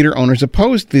first, theater owners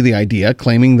opposed the idea,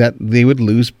 claiming that they would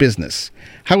lose business.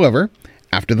 However,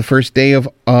 after the first day of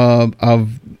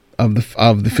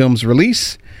the film's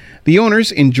release, the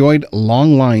owners enjoyed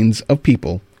long lines of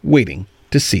people waiting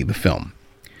to see the film.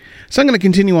 So I'm going to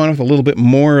continue on with a little bit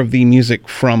more of the music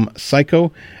from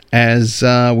Psycho as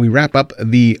we wrap up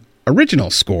the original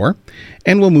score,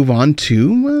 and we'll move on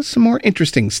to some more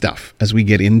interesting stuff as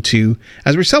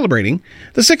we're celebrating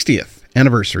the 60th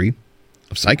anniversary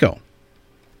of Psycho.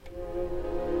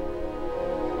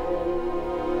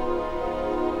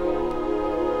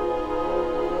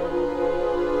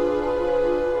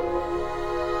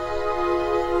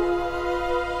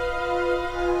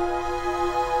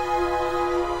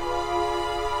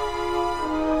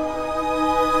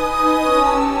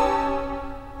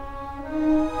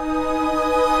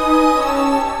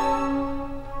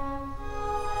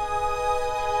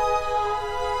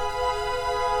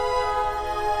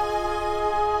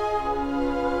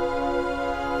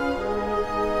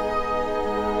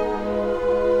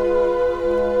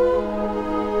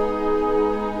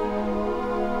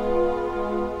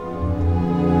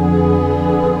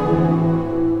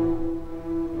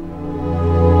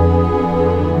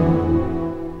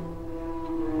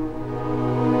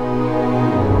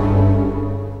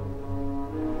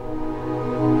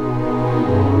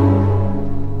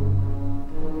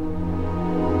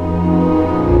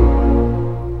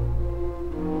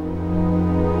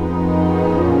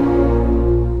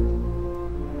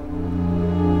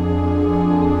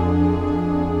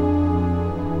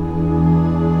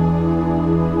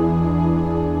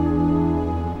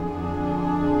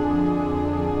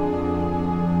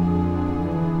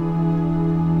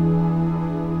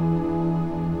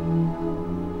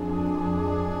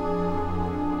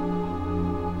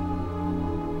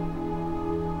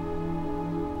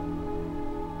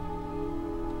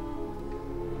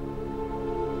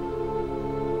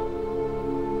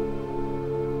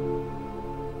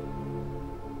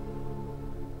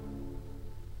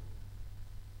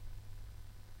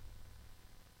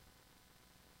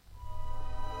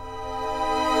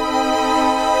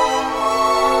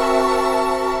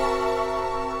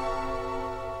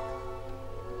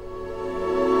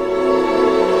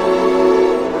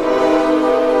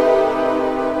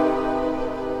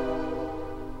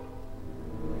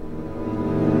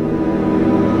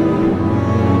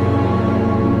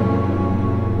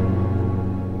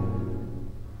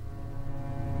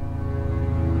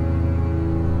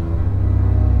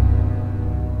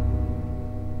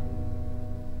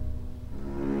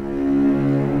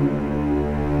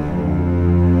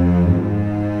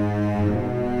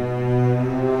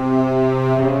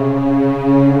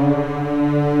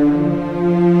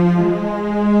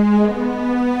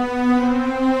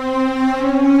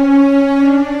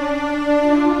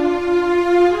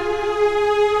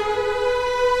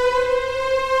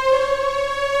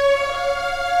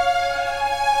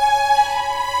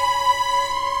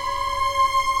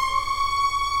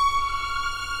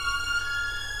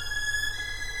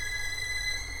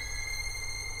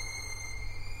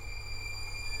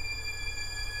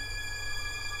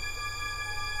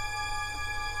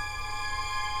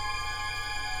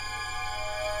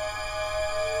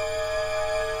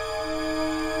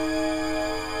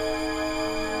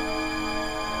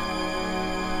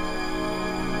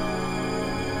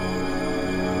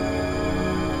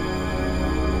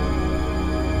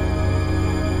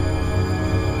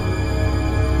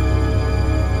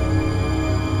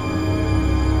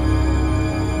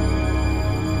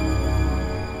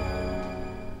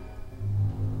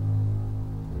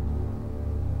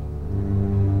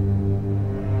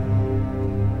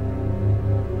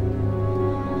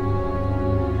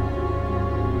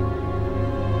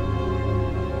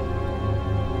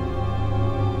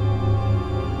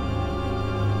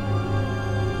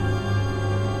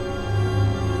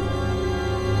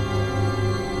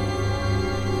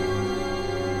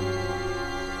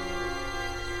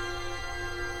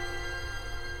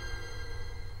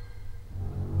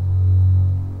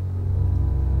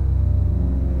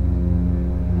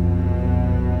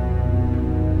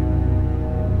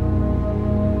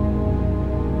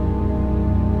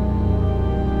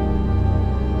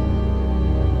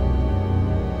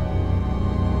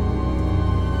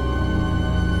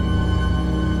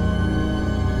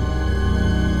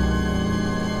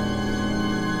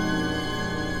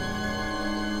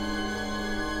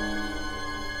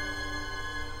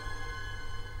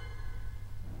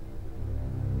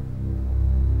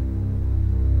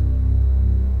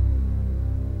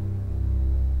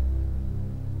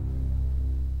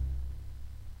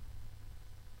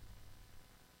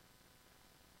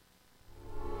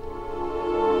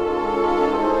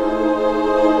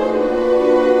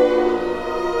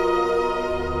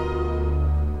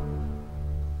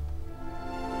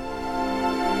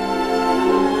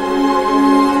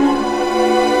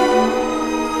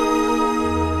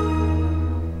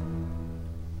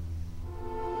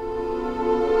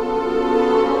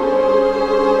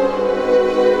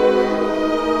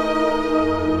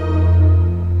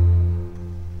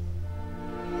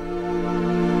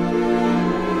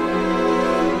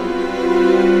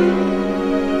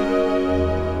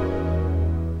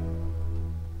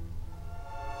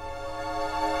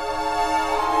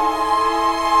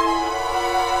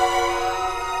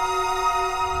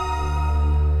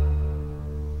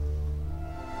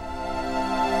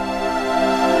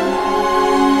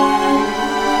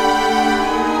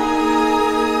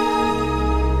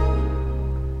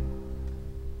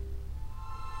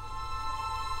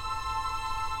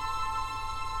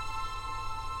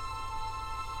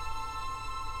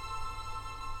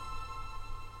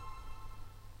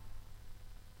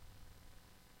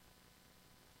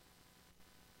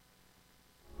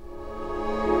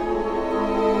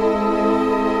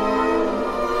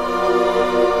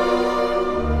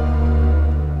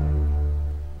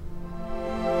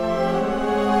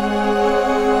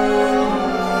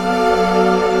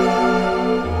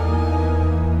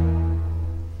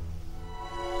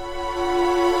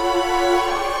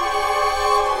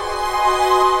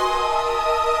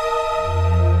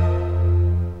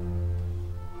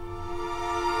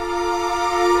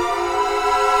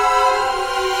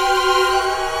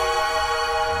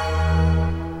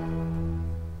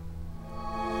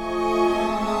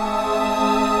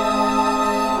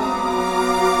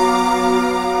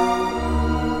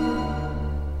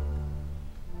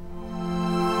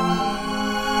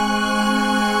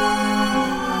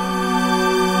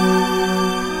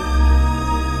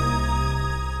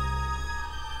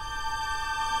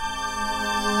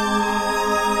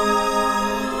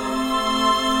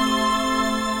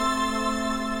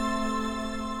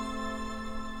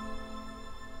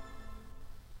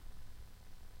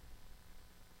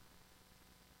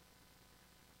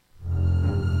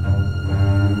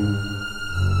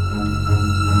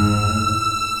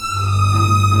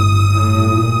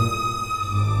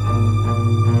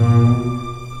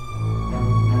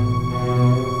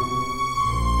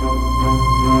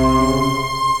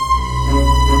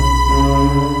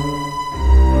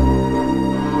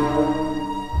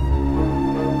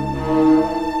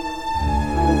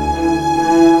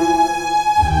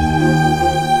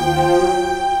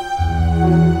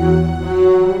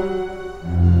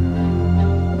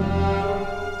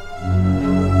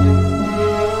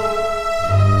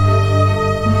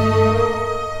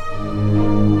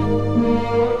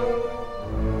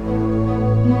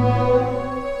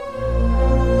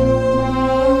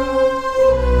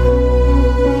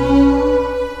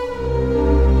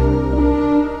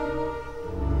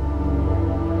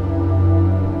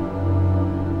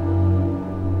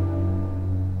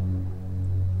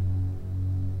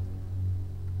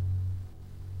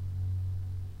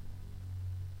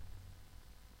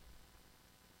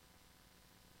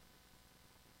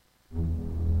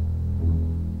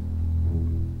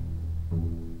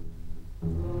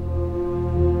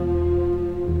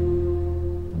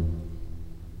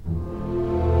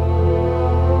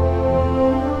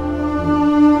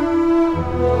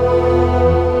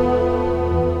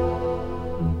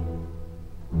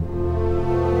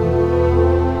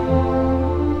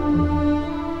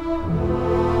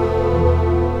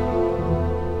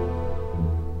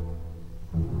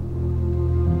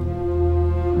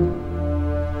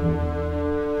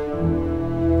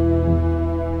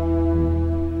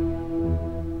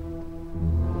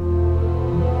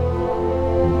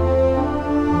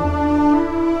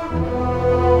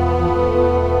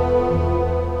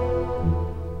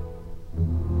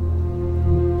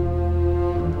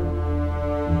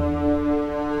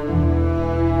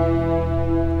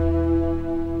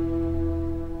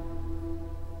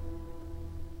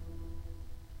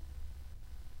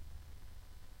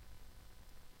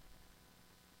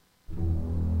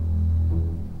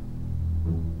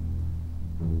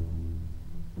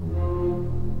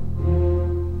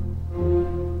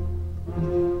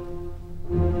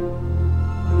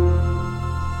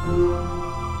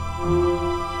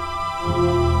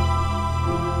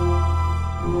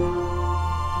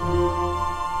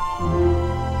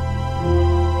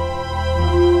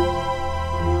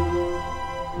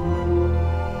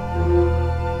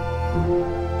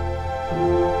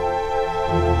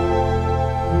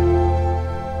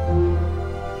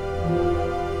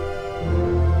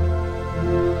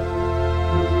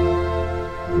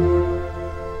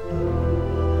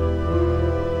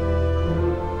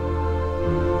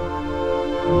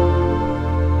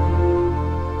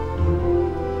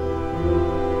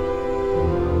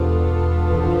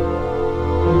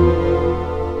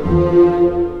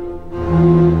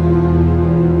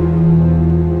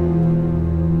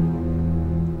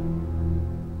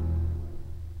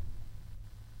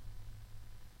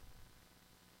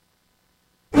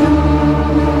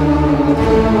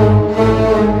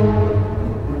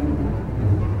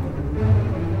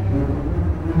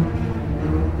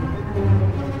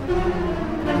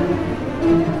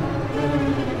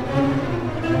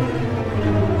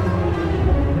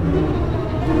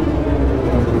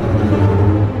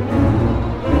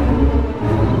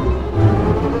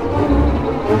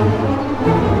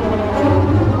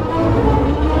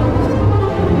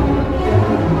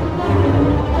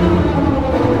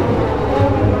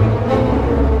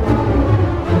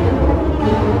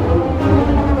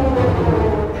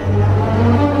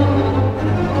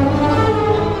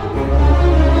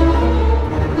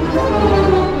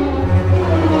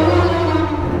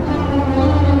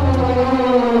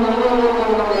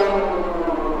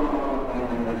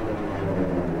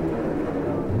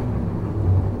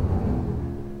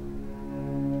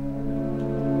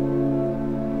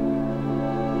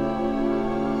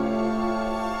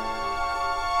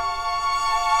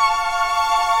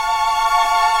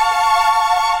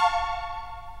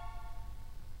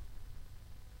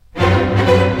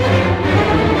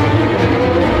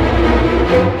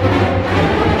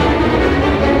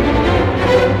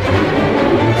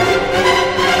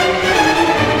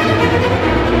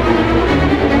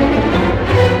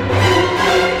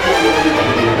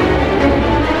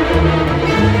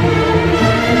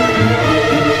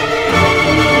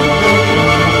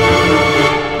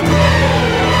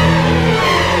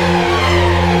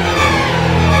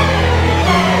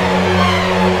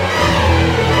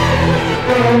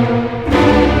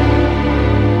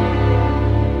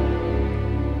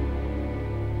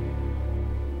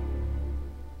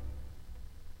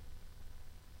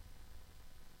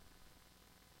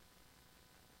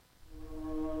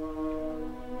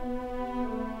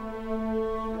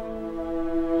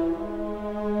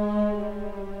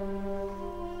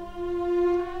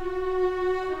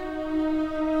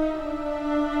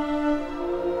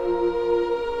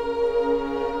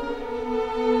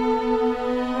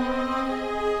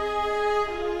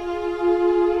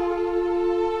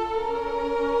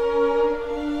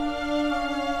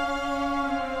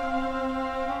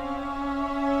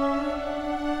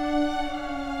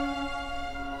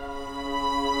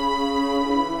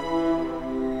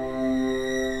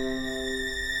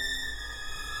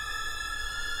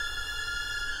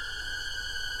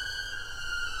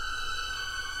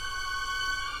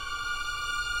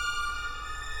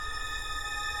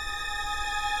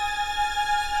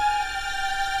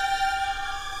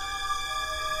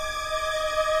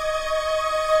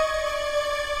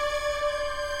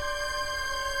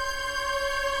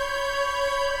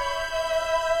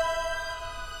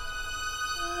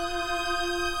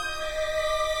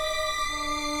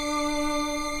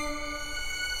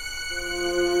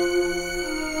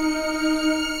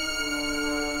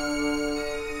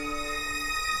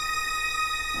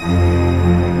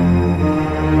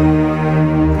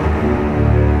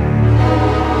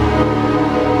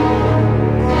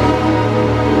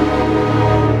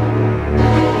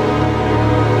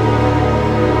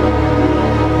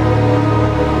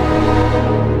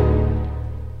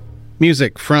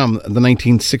 Music from the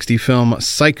 1960 film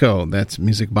Psycho. That's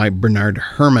music by Bernard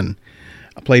Herrmann.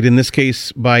 Played in this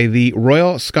case by the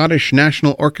Royal Scottish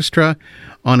National Orchestra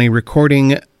on a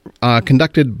recording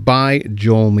conducted by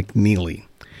Joel McNeely.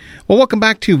 Well, welcome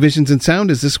back to Visions in Sound,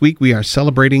 as this week we are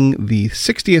celebrating the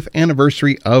 60th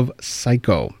anniversary of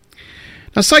Psycho.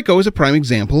 Now, Psycho is a prime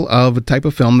example of a type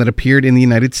of film that appeared in the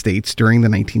United States during the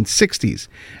 1960s.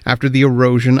 After the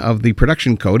erosion of the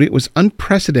production code, it was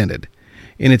unprecedented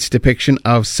in its depiction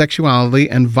of sexuality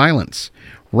and violence,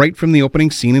 right from the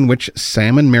opening scene in which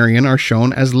Sam and Marion are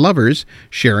shown as lovers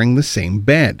sharing the same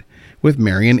bed, with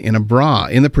Marion in a bra.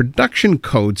 In the production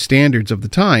code standards of the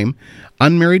time,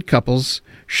 unmarried couples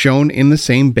shown in the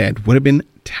same bed would have been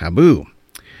taboo.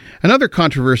 Another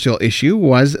controversial issue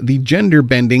was the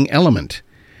gender-bending element.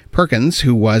 Perkins,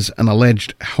 who was an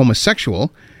alleged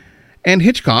homosexual, and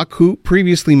Hitchcock, who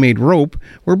previously made Rope,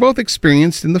 were both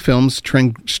experienced in the film's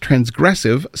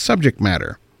transgressive subject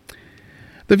matter.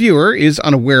 The viewer is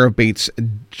unaware of Bates'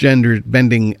 gender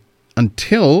bending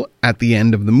until, at the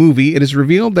end of the movie, it is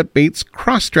revealed that Bates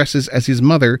cross-dresses as his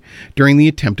mother during the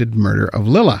attempted murder of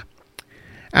Lilla.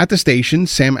 At the station,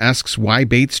 Sam asks why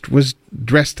Bates was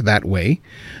dressed that way.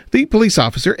 The police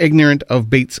officer, ignorant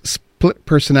of Bates' split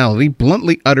personality,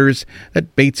 bluntly utters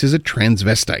that Bates is a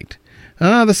transvestite.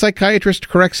 The psychiatrist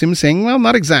corrects him, saying, well,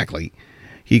 not exactly.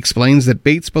 He explains that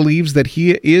Bates believes that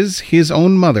he is his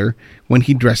own mother when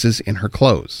he dresses in her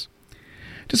clothes.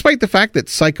 Despite the fact that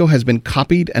Psycho has been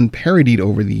copied and parodied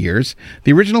over the years,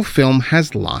 the original film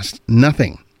has lost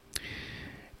nothing.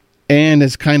 And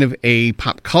as kind of a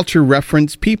pop culture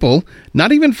reference, people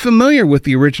not even familiar with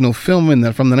the original film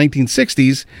from the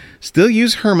 1960s still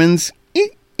use Herrmann's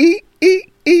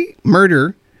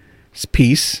murder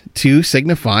piece to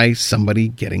signify somebody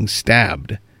getting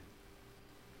stabbed.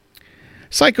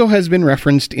 Psycho has been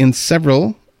referenced in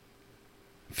several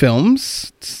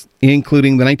films,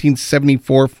 including the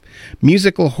 1974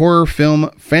 musical horror film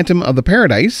Phantom of the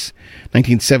Paradise,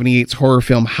 1978's horror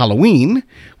film Halloween,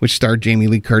 which starred Jamie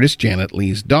Lee Curtis, Janet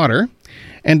Leigh's daughter,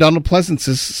 and Donald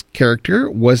Pleasence's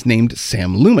character was named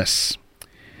Sam Loomis.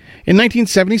 In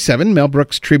 1977, Mel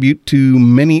Brooks' tribute to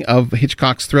many of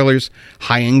Hitchcock's thrillers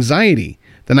High Anxiety,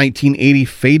 the 1980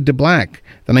 Fade to Black,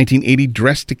 the 1980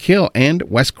 Dressed to Kill, and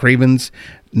Wes Craven's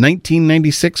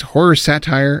 1996 horror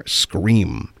satire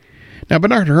Scream. Now,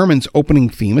 Bernard Herrmann's opening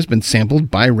theme has been sampled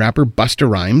by rapper Busta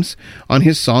Rhymes on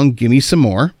his song Gimme Some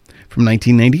More from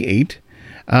 1998.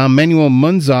 Manuel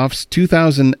Munzov's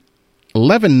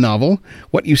 2011 novel,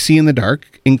 What You See in the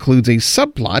Dark, includes a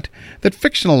subplot that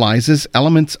fictionalizes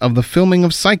elements of the filming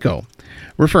of Psycho,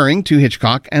 referring to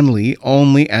Hitchcock and Lee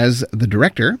only as the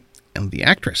director and the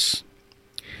actress.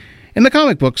 In the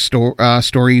comic book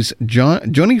stories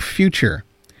Johnny Future,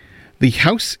 the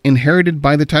house inherited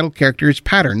by the title character is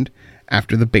patterned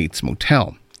after the Bates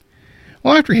Motel.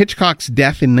 Well, after Hitchcock's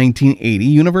death in 1980,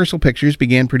 Universal Pictures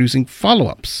began producing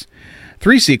follow-ups,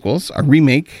 3 sequels, a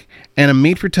remake, and a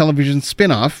made-for-television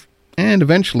spin-off, and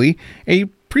eventually a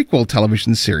prequel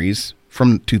television series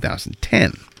from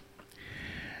 2010.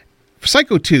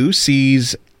 Psycho 2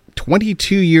 sees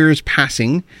 22 years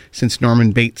passing since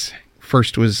Norman Bates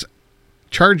first was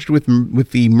charged with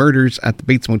the murders at the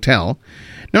Bates Motel,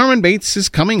 Norman Bates is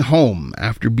coming home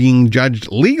after being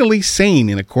judged legally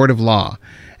sane in a court of law,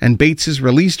 and Bates is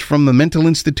released from the mental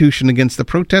institution against the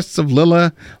protests of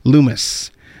Lilla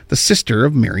Loomis, the sister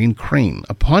of Marion Crane.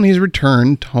 Upon his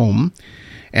return home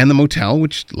and the motel,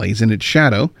 which lays in its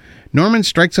shadow, Norman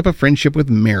strikes up a friendship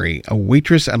with Mary, a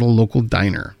waitress at a local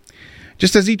diner.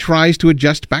 Just as he tries to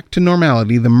adjust back to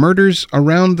music the murders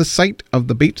around the site of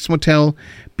the Bates Motel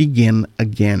begin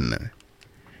again.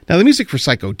 Now, the music for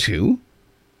Psycho 2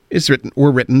 is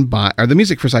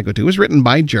written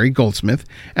by Jerry Goldsmith,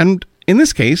 and in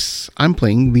this case, I'm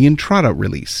playing the Entrada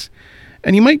release.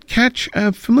 And you might catch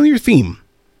a familiar theme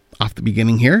off the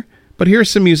beginning here, but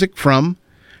here's some music from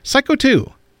Psycho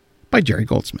 2 by Jerry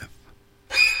Goldsmith.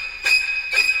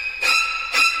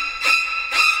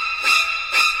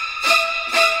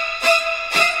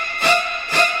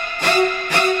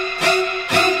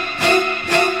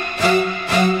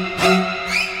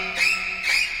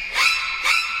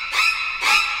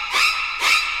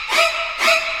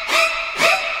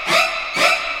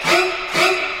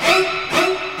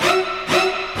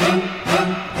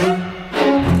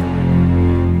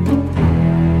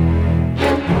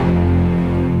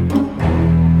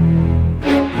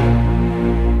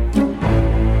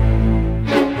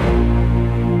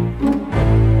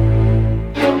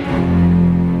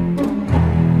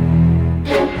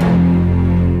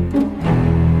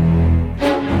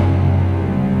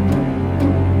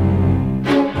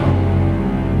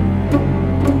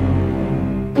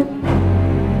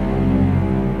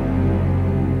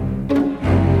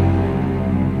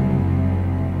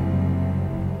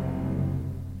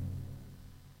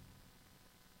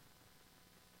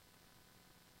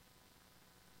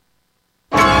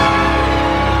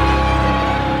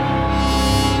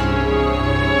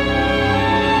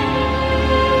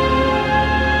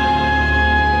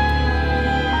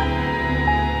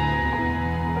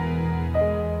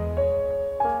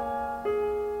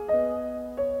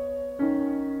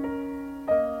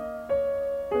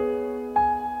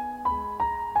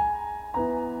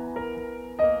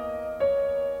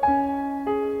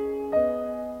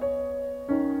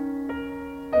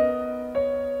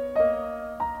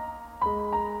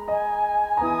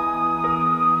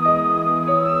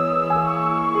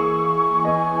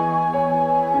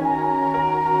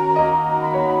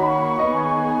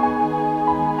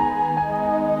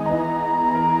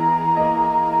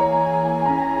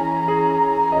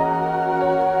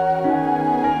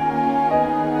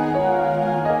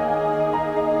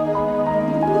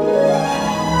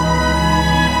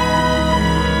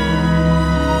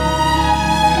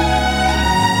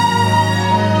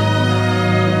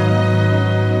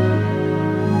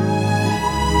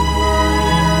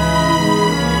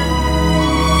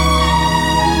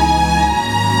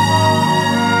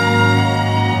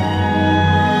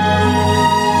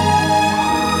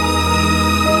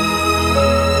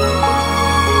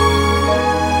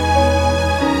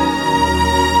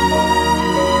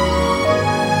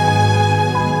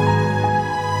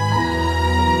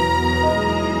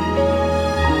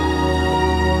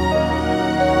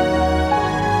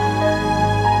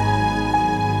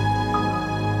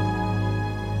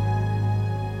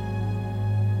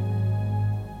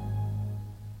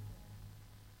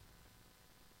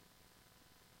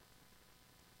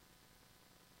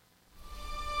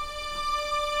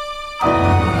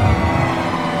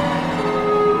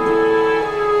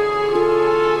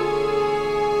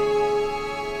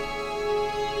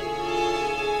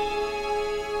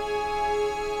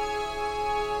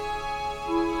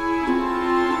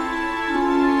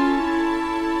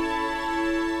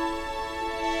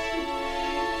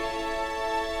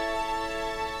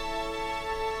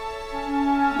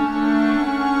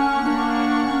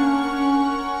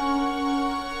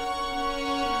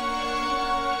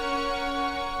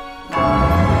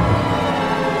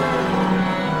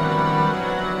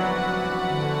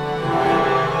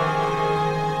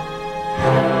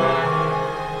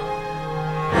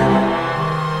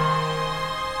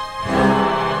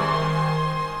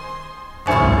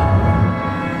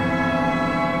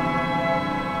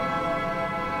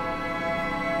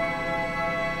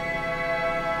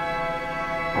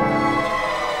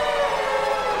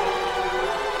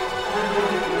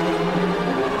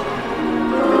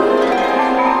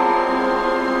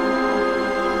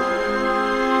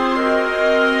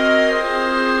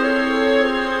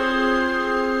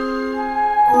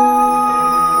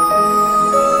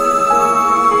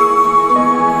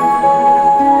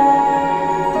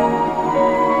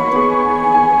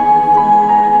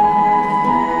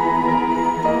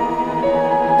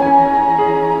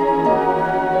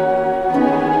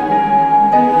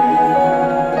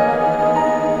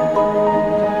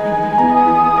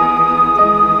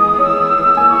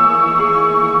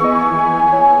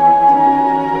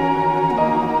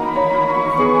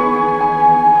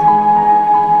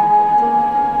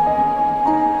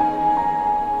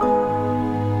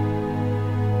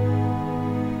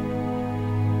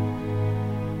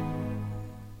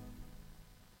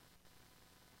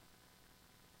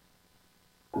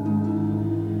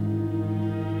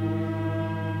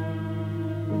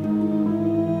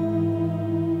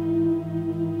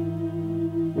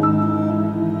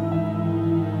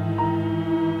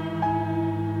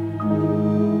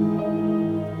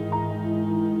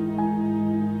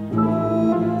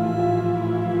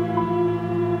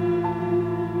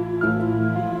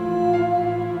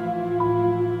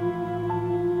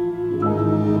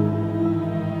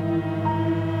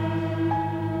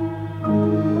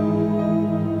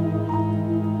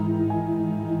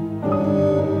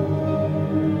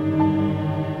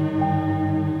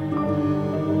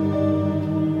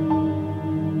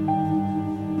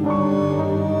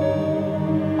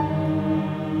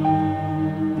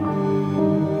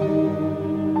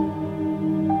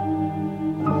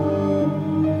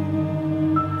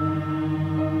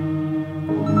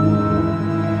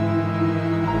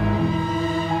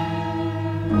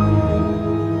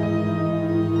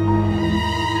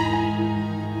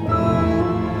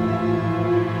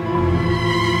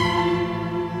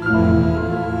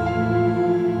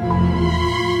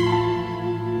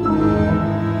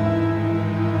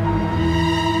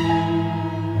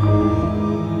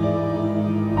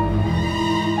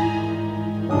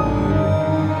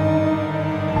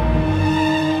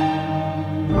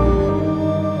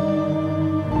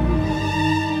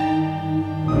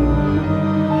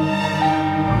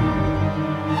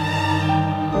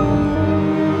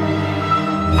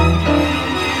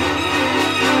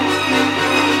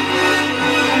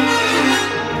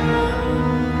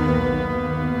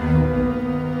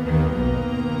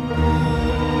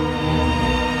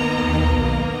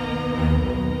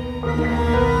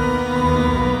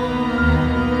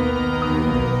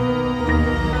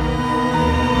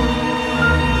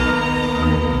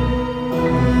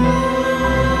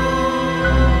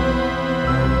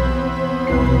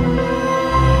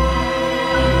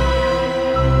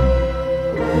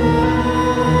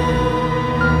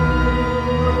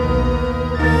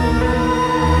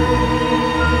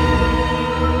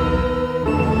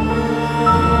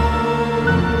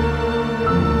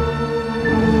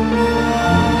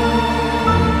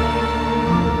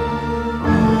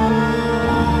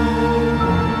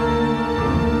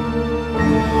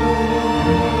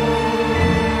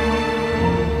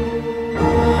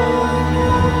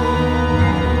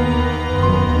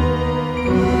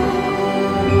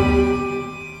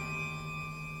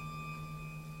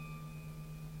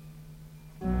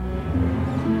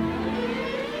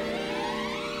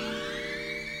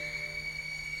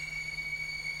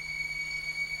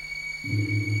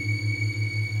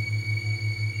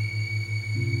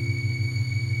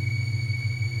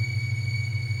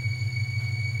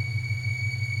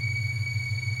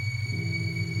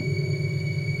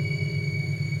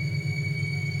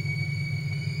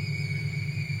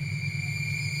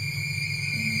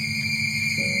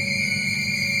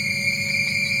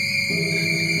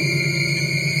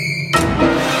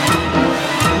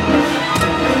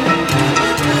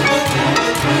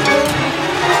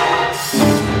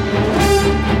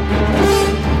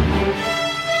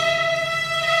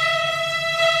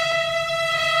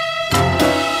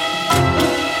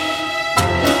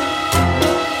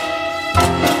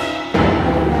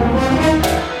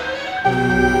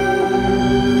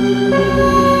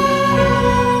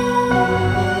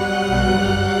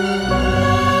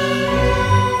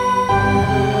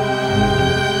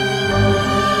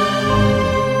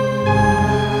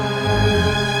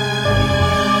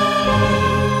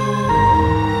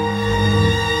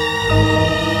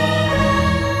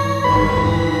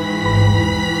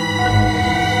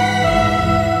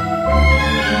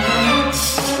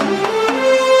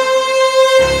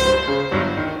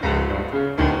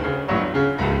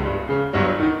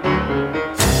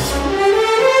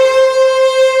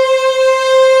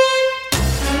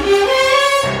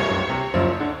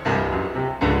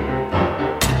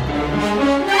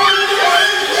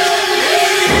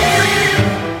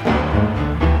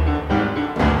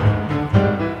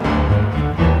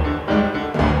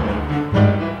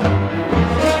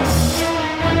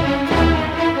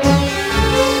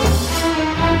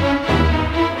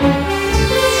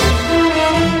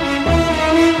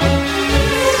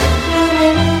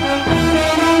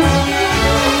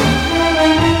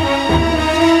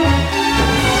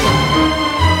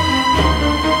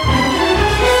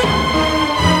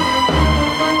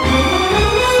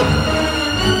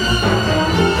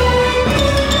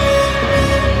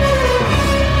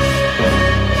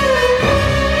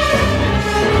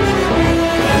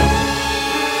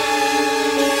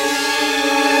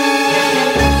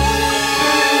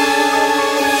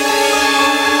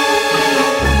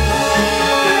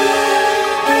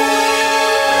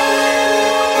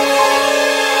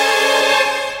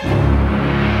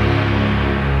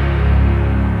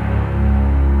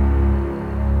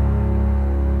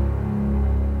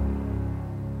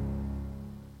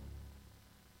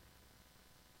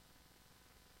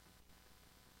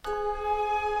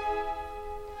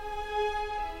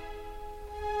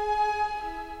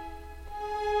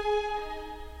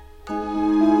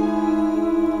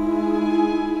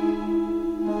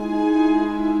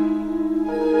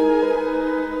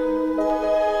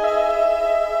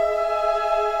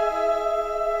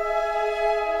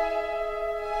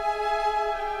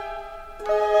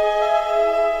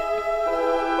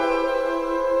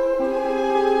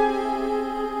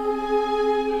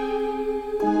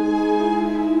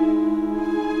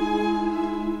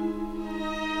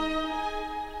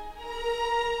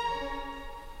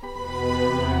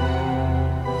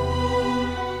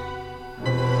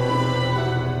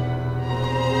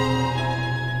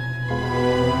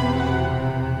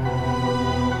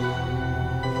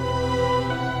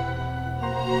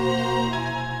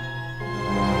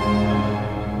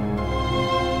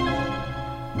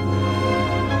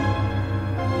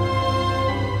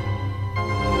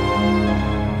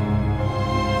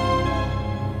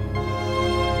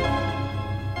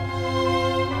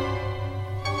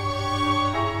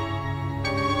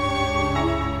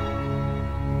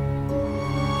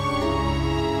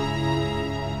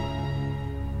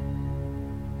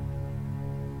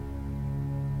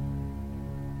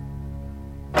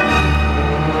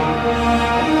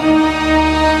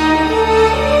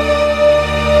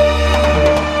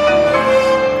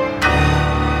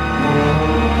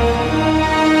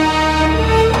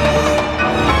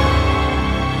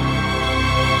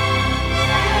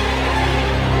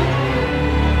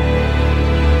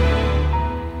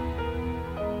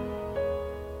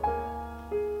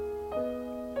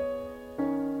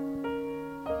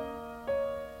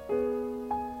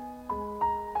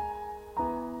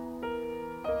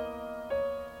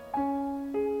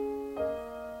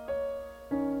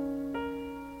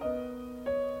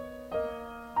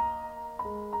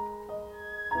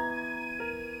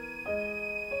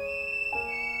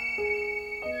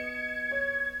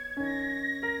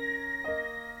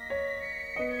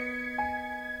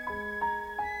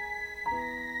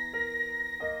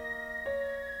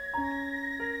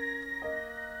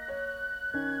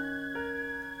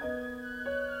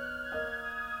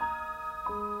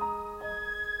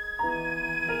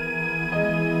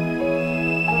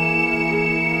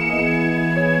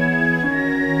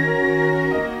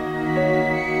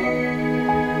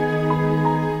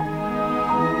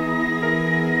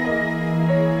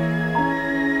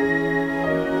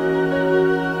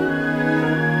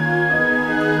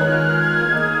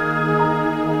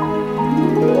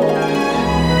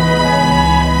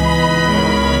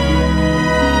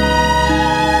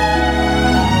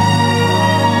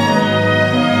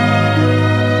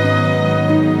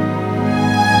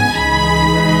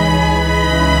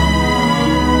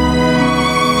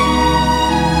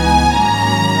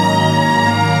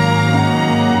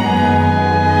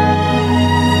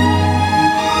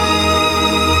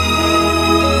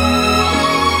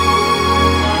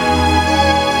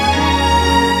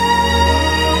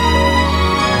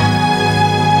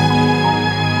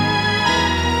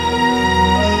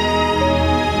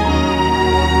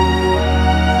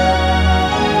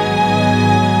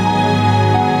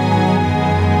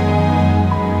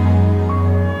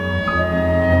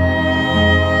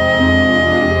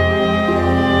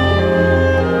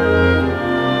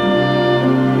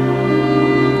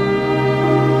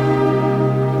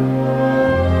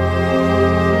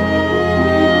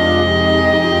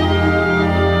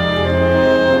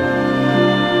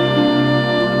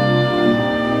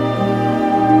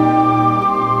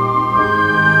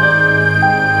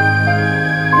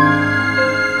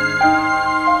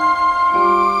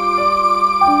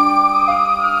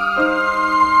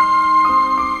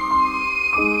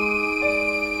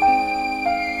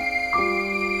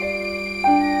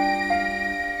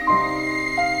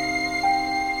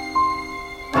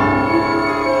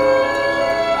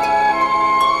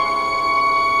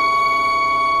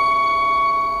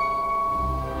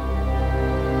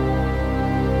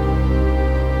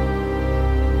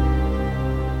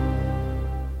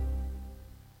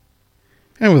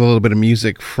 in with a little bit of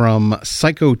music from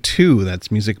Psycho 2.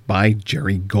 That's music by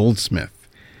Jerry Goldsmith.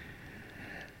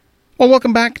 Well,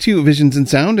 welcome back to Visions in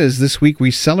Sound, as this week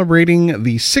we're celebrating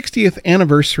the 60th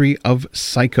anniversary of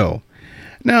Psycho.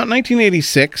 Now,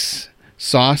 1986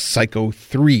 saw Psycho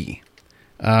 3.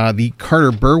 The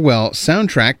Carter Burwell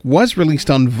soundtrack was released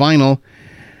on vinyl.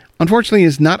 Unfortunately,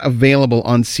 is not available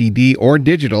on CD or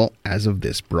digital as of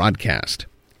this broadcast.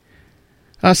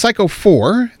 Psycho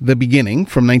 4, The Beginning,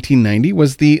 from 1990,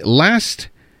 was the last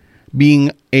being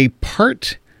a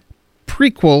part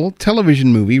prequel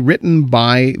television movie written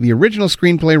by the original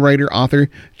screenplay writer-author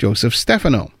Joseph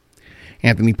Stefano.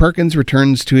 Anthony Perkins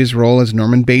returns to his role as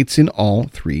Norman Bates in all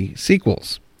 3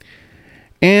 sequels,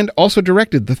 and also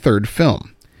directed the 3rd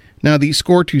film. Now, the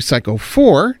score to Psycho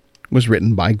 4 was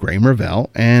written by Graham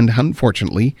Revell and,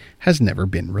 unfortunately, has never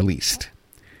been released.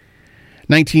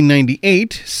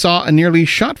 1998 saw a nearly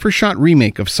shot-for-shot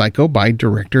remake of Psycho by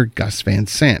director Gus Van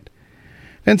Sant.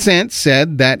 Van Sant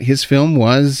said that his film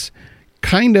was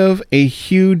kind of a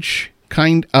huge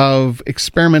kind of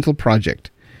experimental project.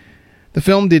 The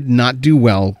film did not do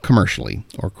well commercially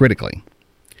or critically.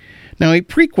 Now, a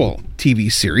prequel TV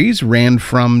series ran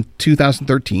from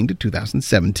 2013 to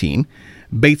 2017,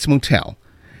 Bates Motel.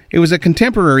 It was a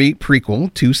contemporary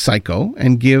prequel to Psycho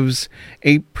and gives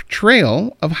a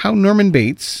portrayal of how Norman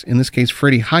Bates, in this case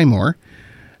Freddie Highmore,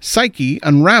 psyche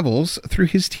unravels through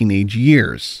his teenage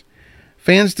years.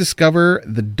 Fans discover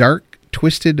the dark,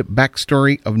 twisted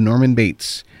backstory of Norman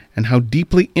Bates and how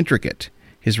deeply intricate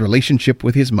his relationship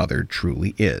with his mother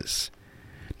truly is.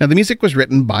 Now, the music was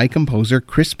written by composer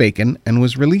Chris Bacon and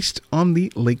was released on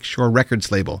the Lakeshore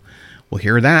Records label. We'll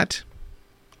hear that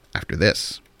after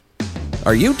this.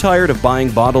 Are you tired of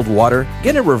buying bottled water?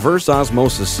 Get a reverse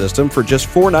osmosis system for just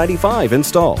 $4.95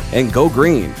 installed and go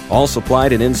green. All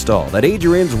supplied and installed at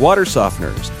Adrian's Water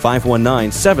Softeners,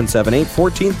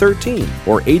 519-778-1413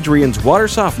 or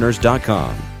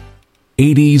adrianswatersofteners.com.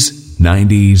 80s,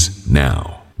 90s,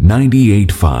 now.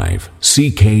 98.5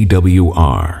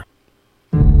 CKWR.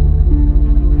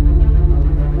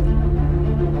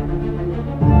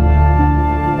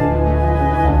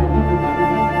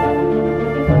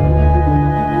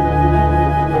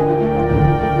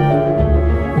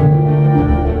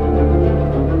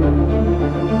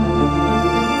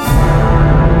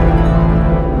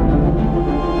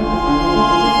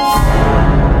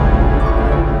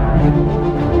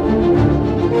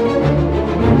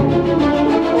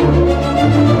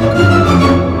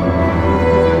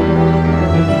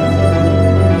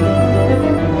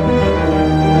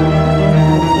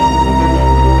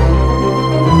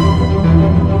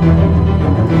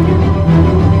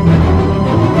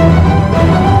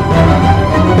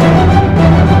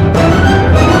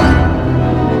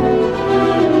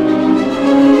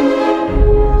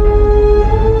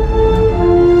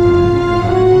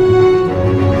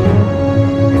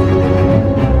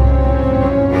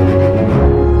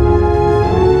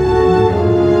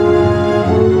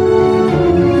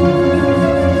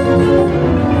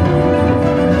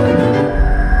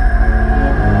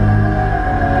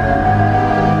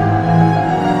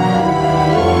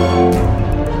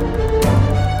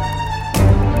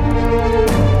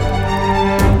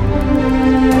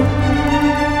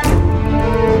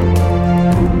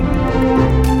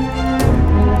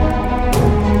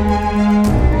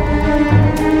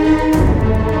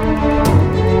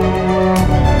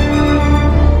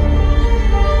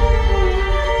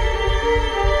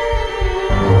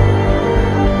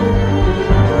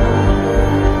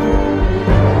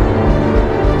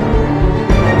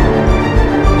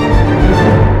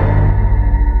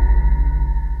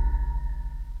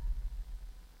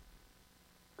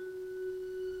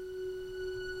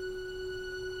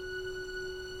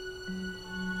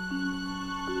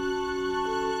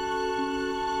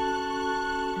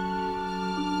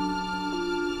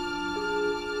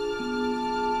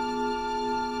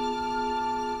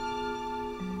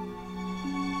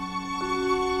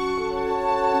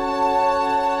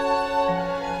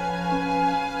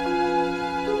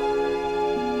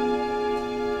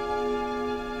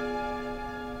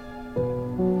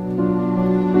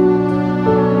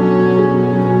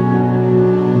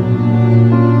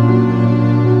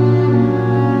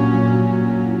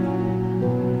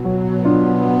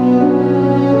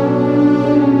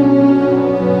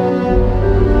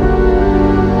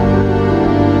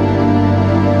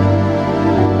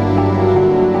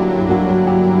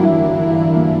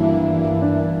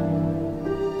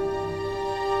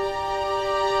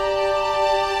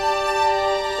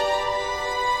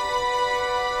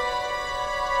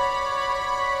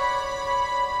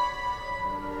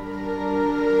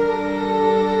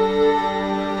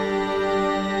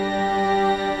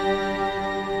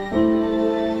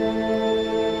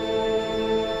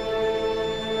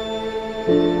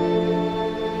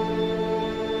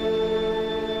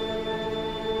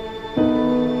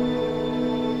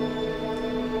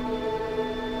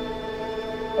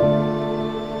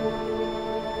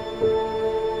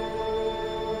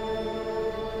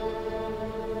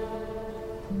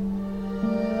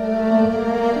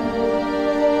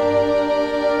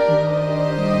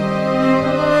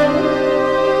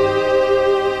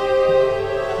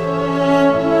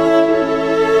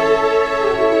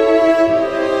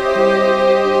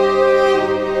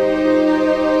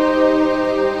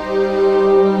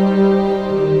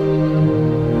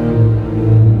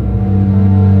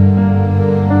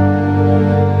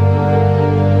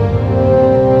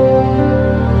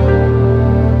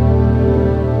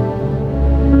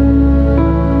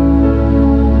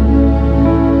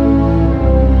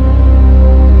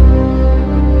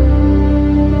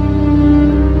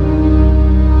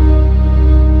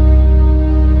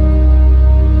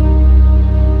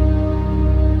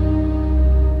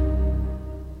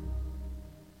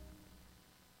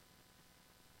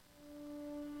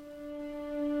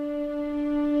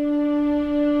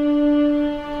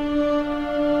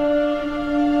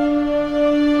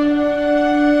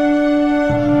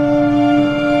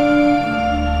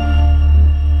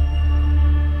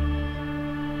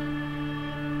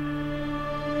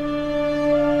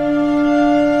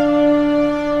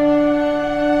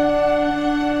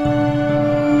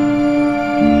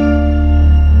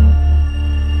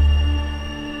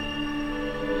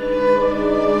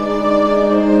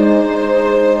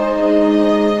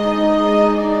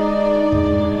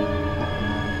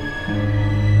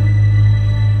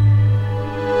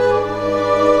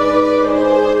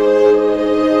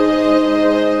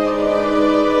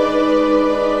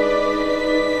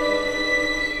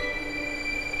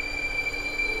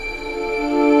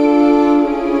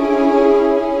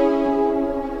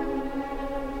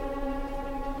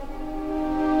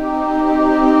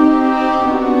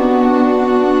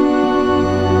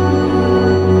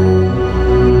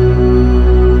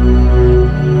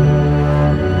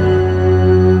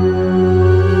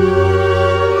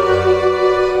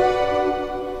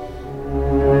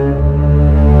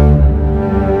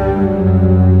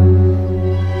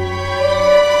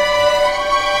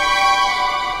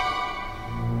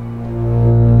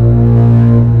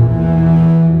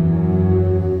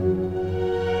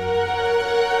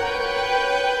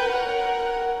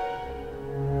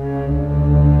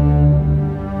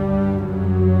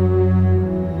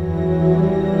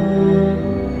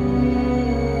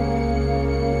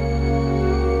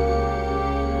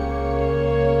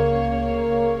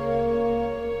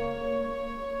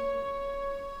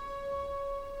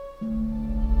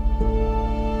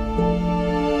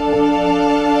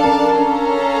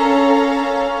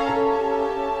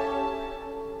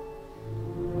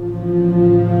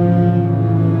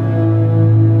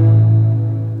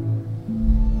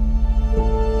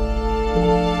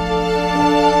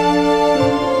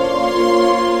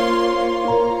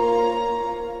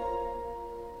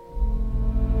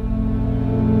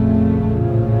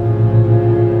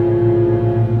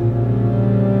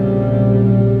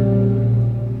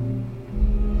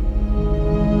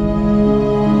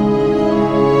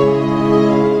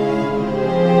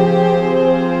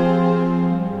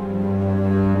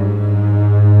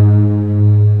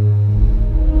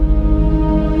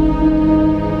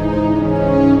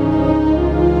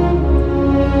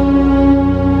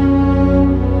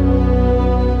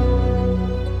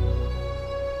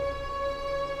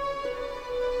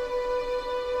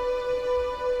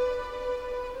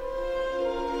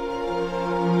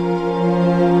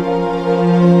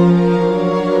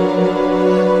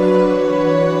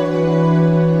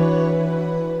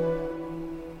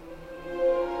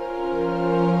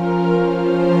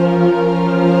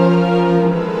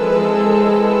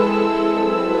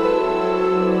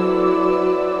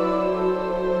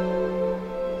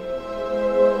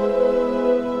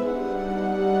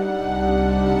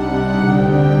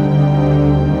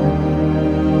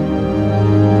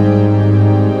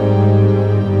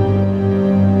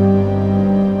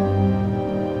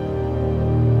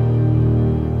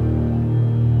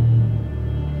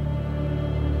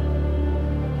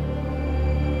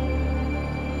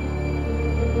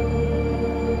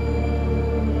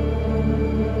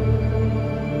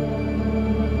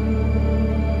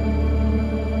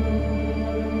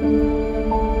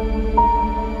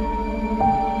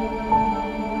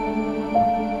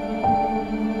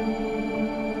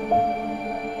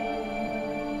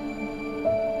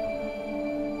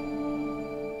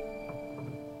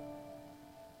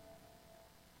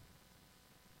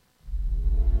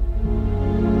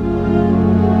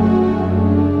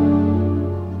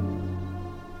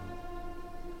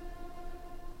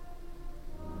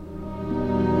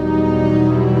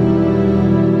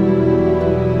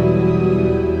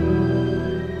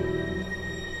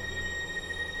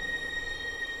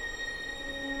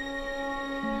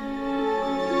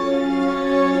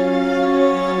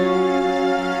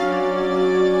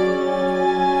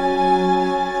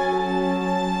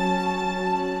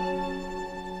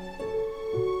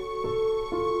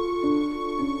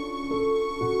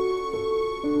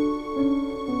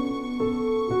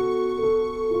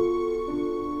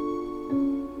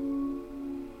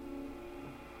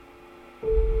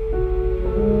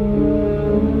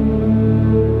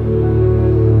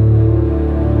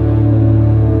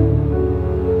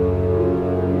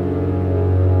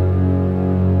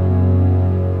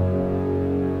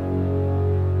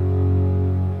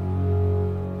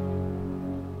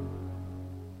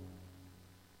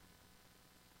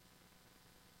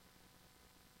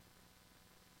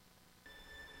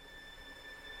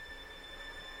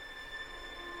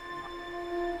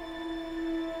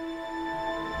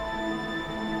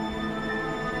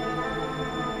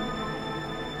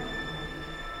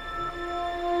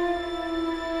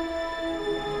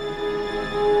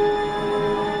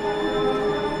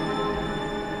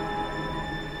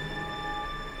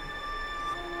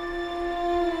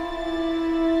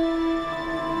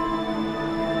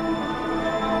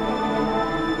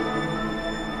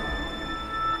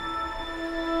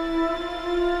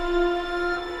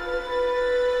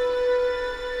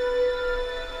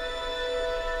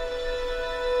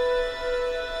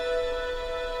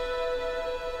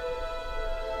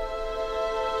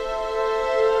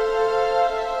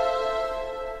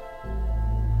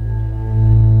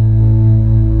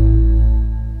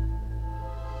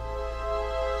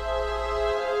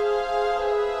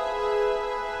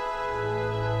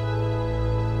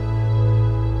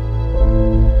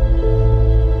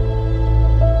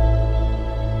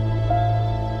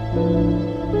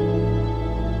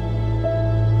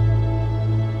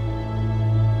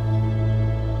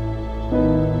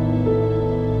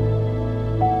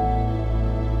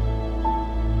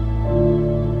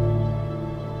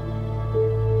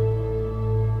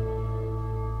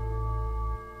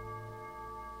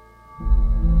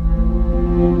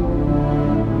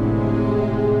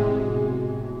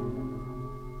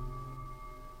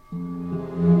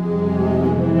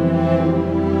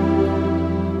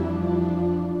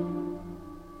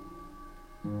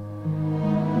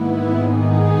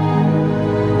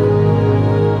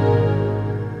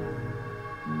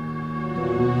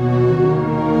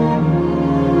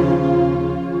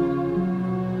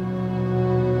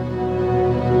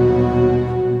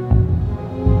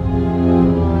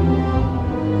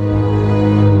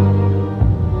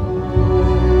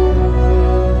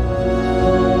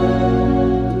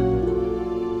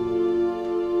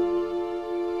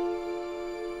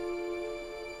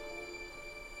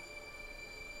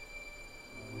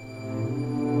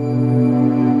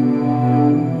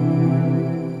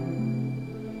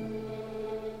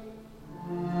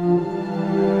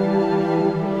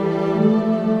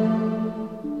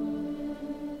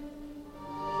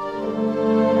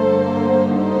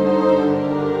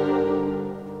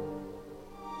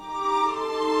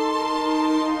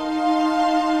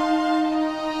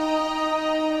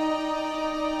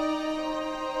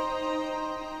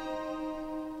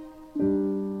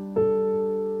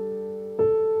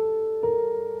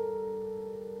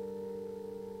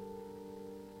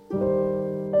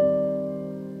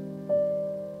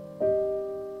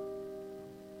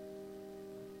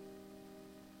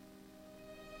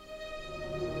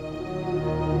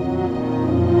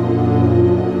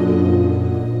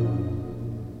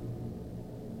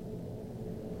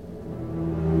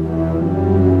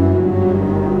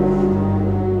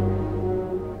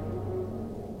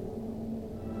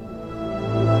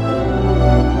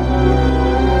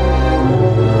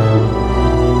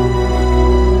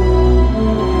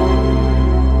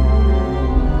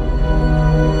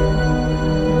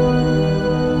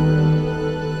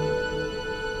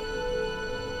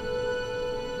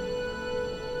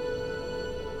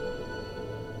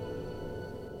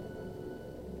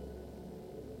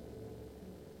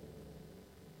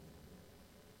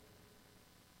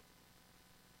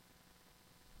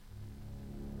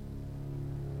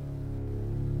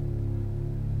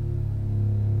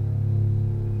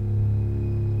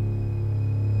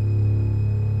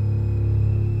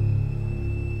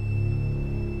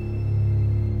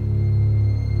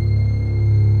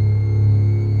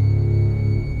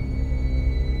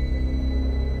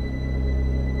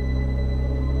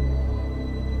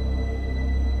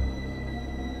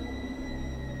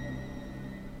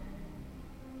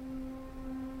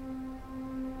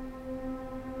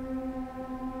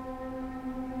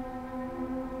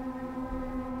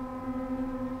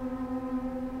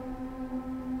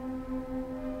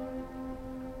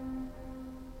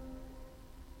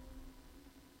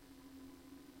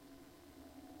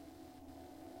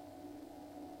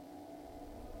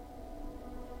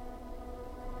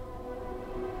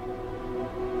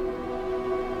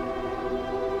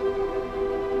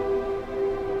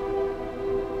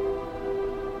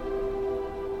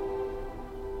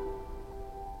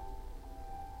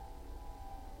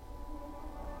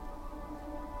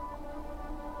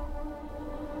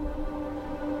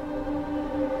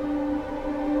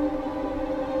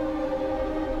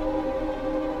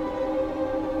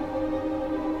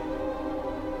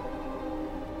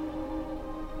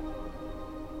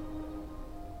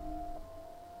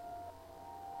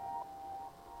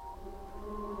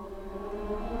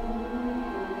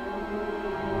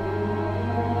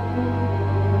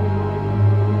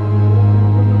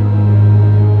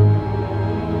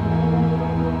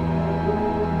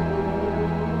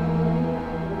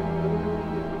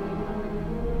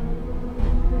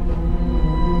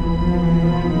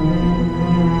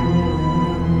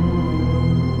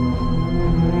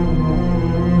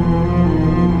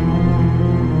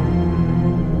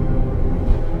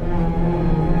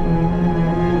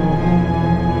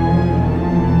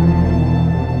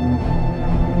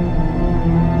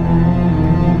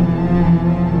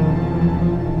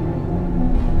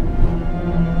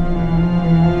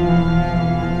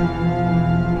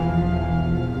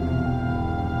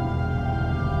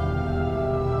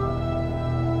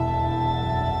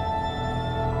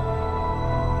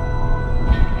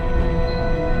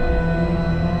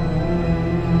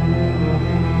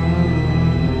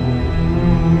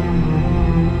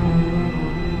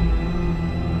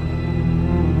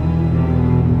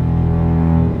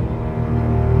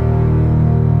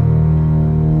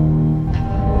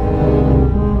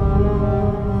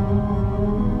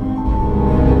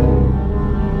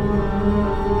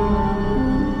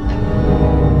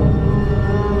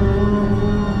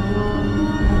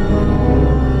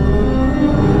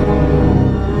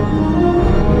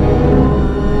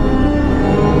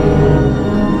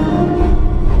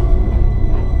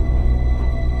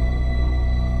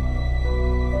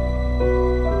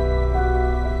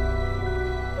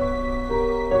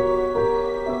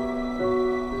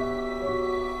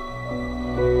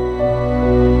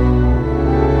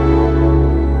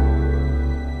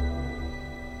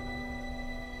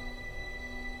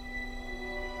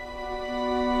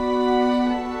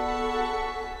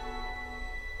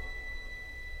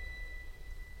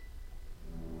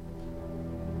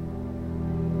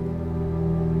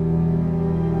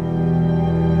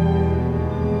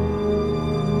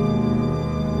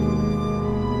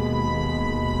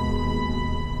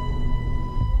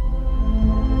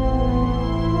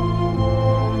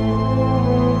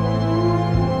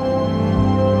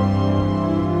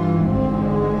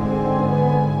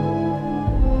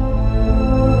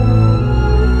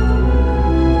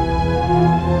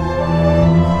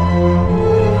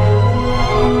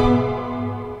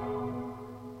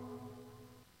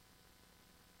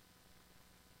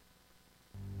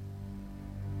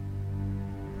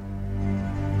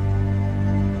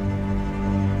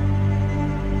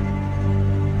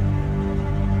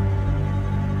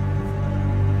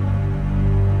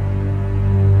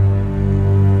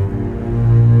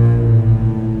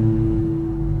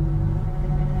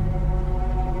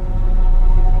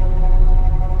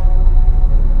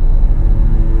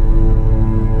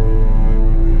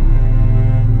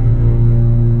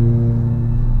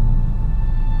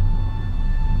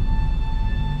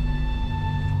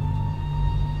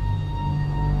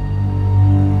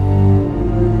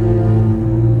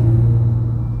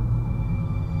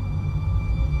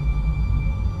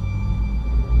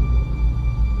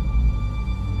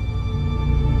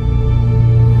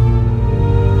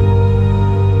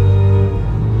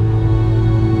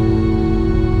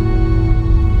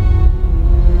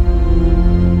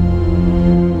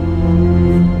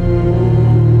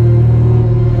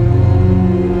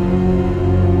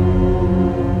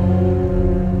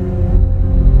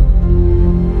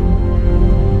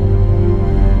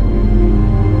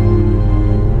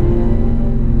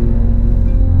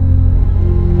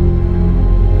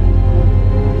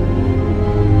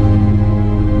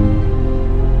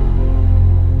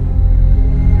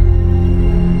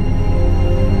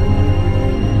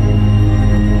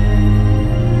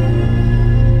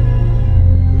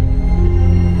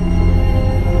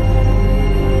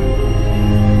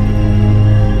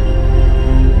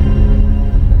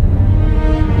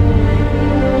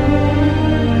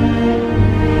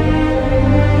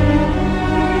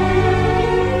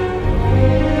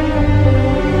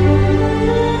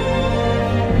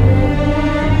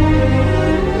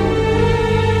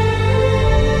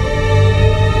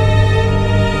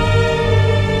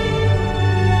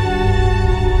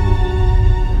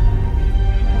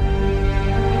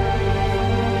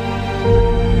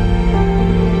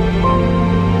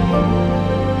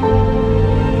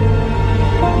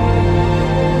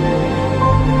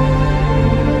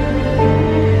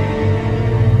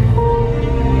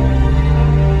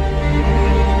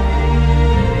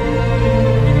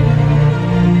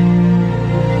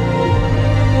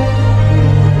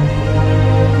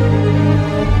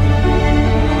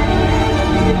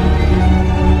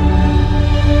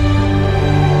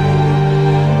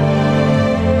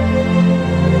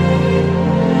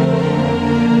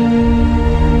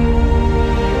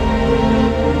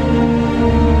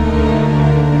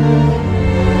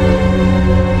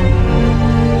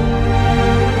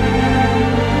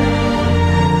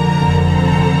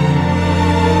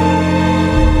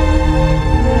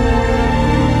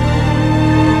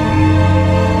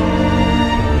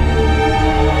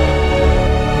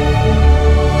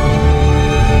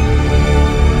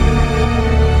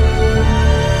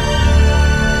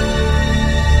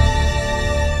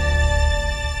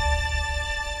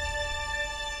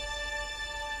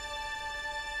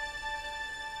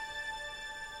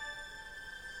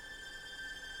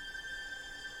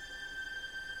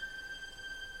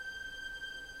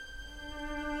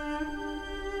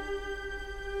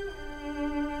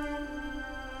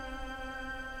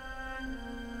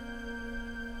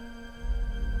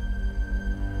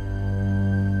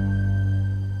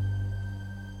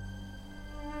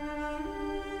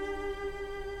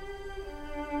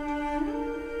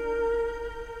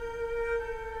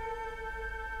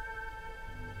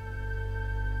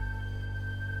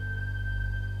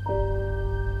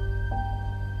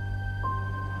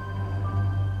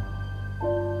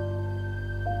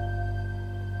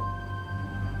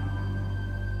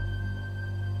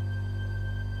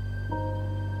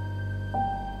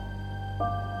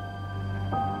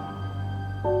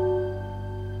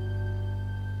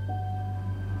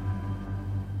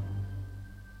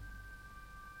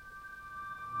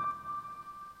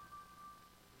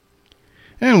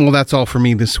 And well, that's all for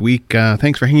me this week.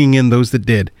 Thanks for hanging in, those that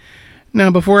did.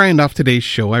 Now, before I end off today's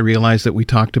show, I realized that we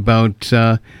talked about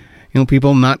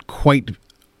people not quite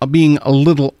being a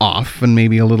little off and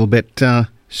maybe a little bit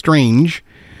strange.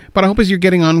 But I hope as you're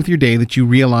getting on with your day that you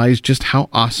realize just how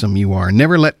awesome you are.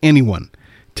 Never let anyone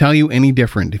tell you any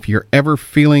different. If you're ever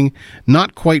feeling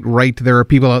not quite right, there are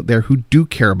people out there who do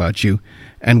care about you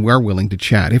and are willing to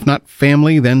chat. If not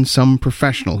family, then some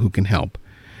professional who can help.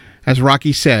 As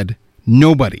Rocky said,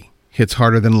 nobody hits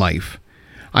harder than life.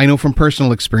 I know from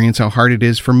personal experience how hard it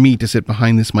is for me to sit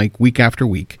behind this mic week after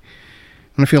week,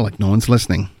 and I feel like no one's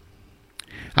listening.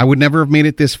 I would never have made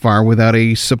it this far without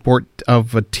a support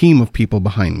of a team of people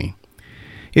behind me.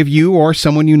 If you or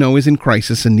someone you know is in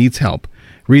crisis and needs help,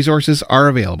 resources are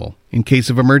available. In case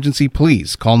of emergency,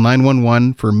 please call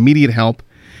 911 for immediate help,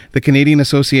 the Canadian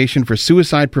Association for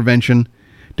Suicide Prevention,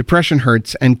 Depression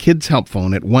Hurts, and Kids Help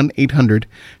Phone at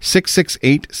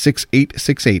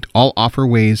 1-800-668-6868 all offer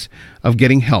ways of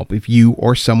getting help if you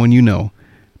or someone you know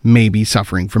may be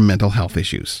suffering from mental health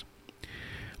issues.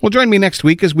 Well, join me next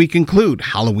week as we conclude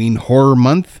Halloween Horror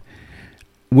Month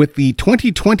with the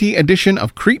 2020 edition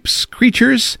of Creeps,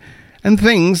 Creatures, and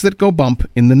Things That Go Bump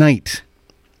in the Night.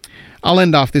 I'll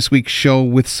end off this week's show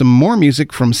with some more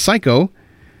music from Psycho,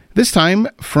 this time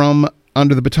from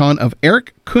under the baton of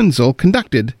Eric Kunzel,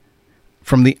 conducted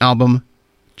from the album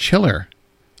Chiller.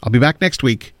 I'll be back next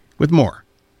week with more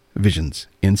Visions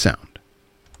in Sound.